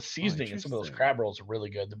 The seasoning in some of those crab rolls are really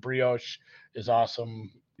good. The brioche is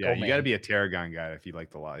awesome. Yeah, you got to be a tarragon guy if you like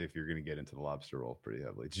if you're going to get into the lobster roll pretty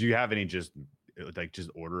heavily. Did you have any just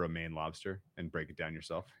order a Maine lobster and break it down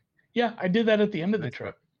yourself? Yeah, I did that at the end of the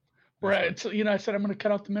trip. Right. So, I said, I'm going to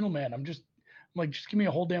cut out the middleman. I'm like, just give me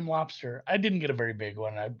a whole damn lobster. I didn't get a very big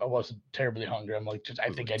one. I wasn't terribly hungry. I'm like, I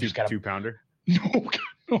just got a 2-pounder. No,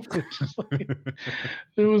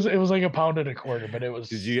 it was like a pound and a quarter, but it was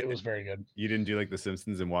very good. You didn't do like the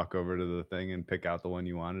Simpsons and walk over to the thing and pick out the one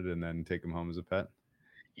you wanted and then take them home as a pet?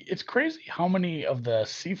 It's crazy how many of the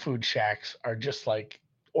seafood shacks are just like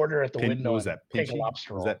order at the window. Was that Pinchy? Take a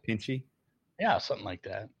lobster roll. Was that Pinchy? Yeah, something like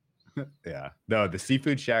that. Yeah, no, the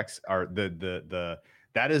seafood shacks are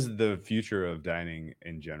that is the future of dining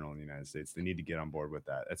in general in the United States. They need to get on board with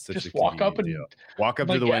that. That's such just a walk up deal. Walk up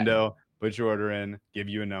to the window, put your order in, give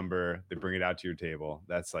you a number, they bring it out to your table.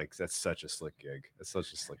 That's such a slick gig. That's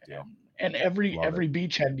such a slick deal. And every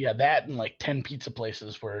beach had that and like 10 pizza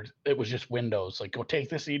places where it was just windows. Like, go take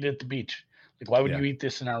this, eat it at the beach. Like, why would you eat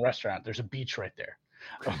this in our restaurant? There's a beach right there.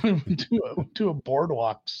 to a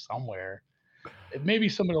boardwalk somewhere. Maybe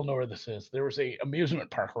somebody will know where this is. There was a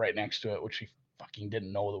amusement park right next to it, which we fucking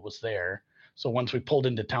didn't know that was there. So once we pulled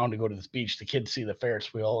into town to go to this beach, the kids see the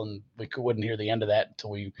Ferris wheel, and we wouldn't hear the end of that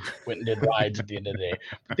until we went and did rides at the end of the day.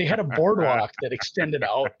 But they had a boardwalk that extended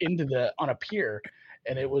out on a pier,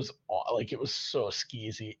 and it was so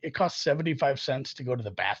skeezy. It cost 75 cents to go to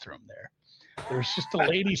the bathroom there. There's just a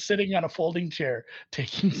lady sitting on a folding chair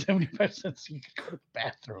taking 75 cents so you could go to the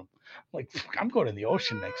bathroom. Like, I'm going to the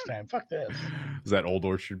ocean next time. Fuck this. Is that Old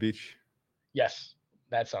Orchard Beach? Yes,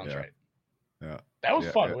 that sounds right. Yeah. That was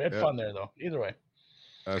fun. We had fun there, though. Either way.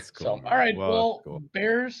 That's cool. So, all right. Well, cool.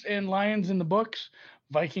 Bears and Lions in the books.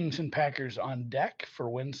 Vikings and Packers on deck for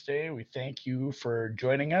Wednesday. We thank you for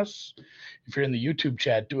joining us. If you're in the YouTube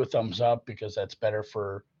chat, do a thumbs up because that's better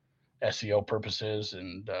for SEO purposes,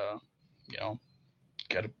 and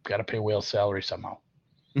gotta pay Whale's salary somehow.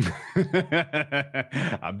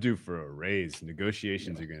 I'm due for a raise.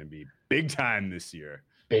 Negotiations are going to be big time this year.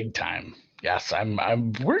 Big time. Yes,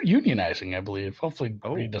 we're unionizing, I believe. Hopefully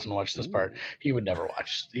he doesn't watch this part. He would never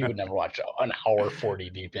watch. He would never watch an hour 40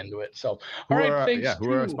 deep into it. So, all right, thanks. Yeah,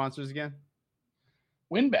 who are our sponsors again?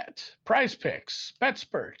 WinBet, Prize Picks,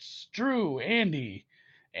 BetSperts, Drew, Andy,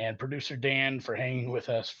 and producer Dan for hanging with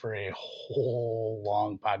us for a whole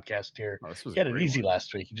long podcast here. He had it easy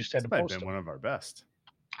last week. He just had to post it. One of our best.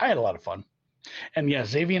 I had a lot of fun. And yeah,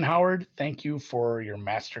 Xavier Howard, thank you for your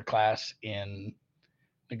masterclass in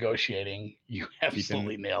negotiating. You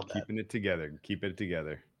absolutely nailed that. Keeping it together. Keep it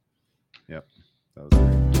together. Yep. That was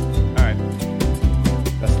great. All right.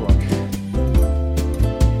 That's a lot.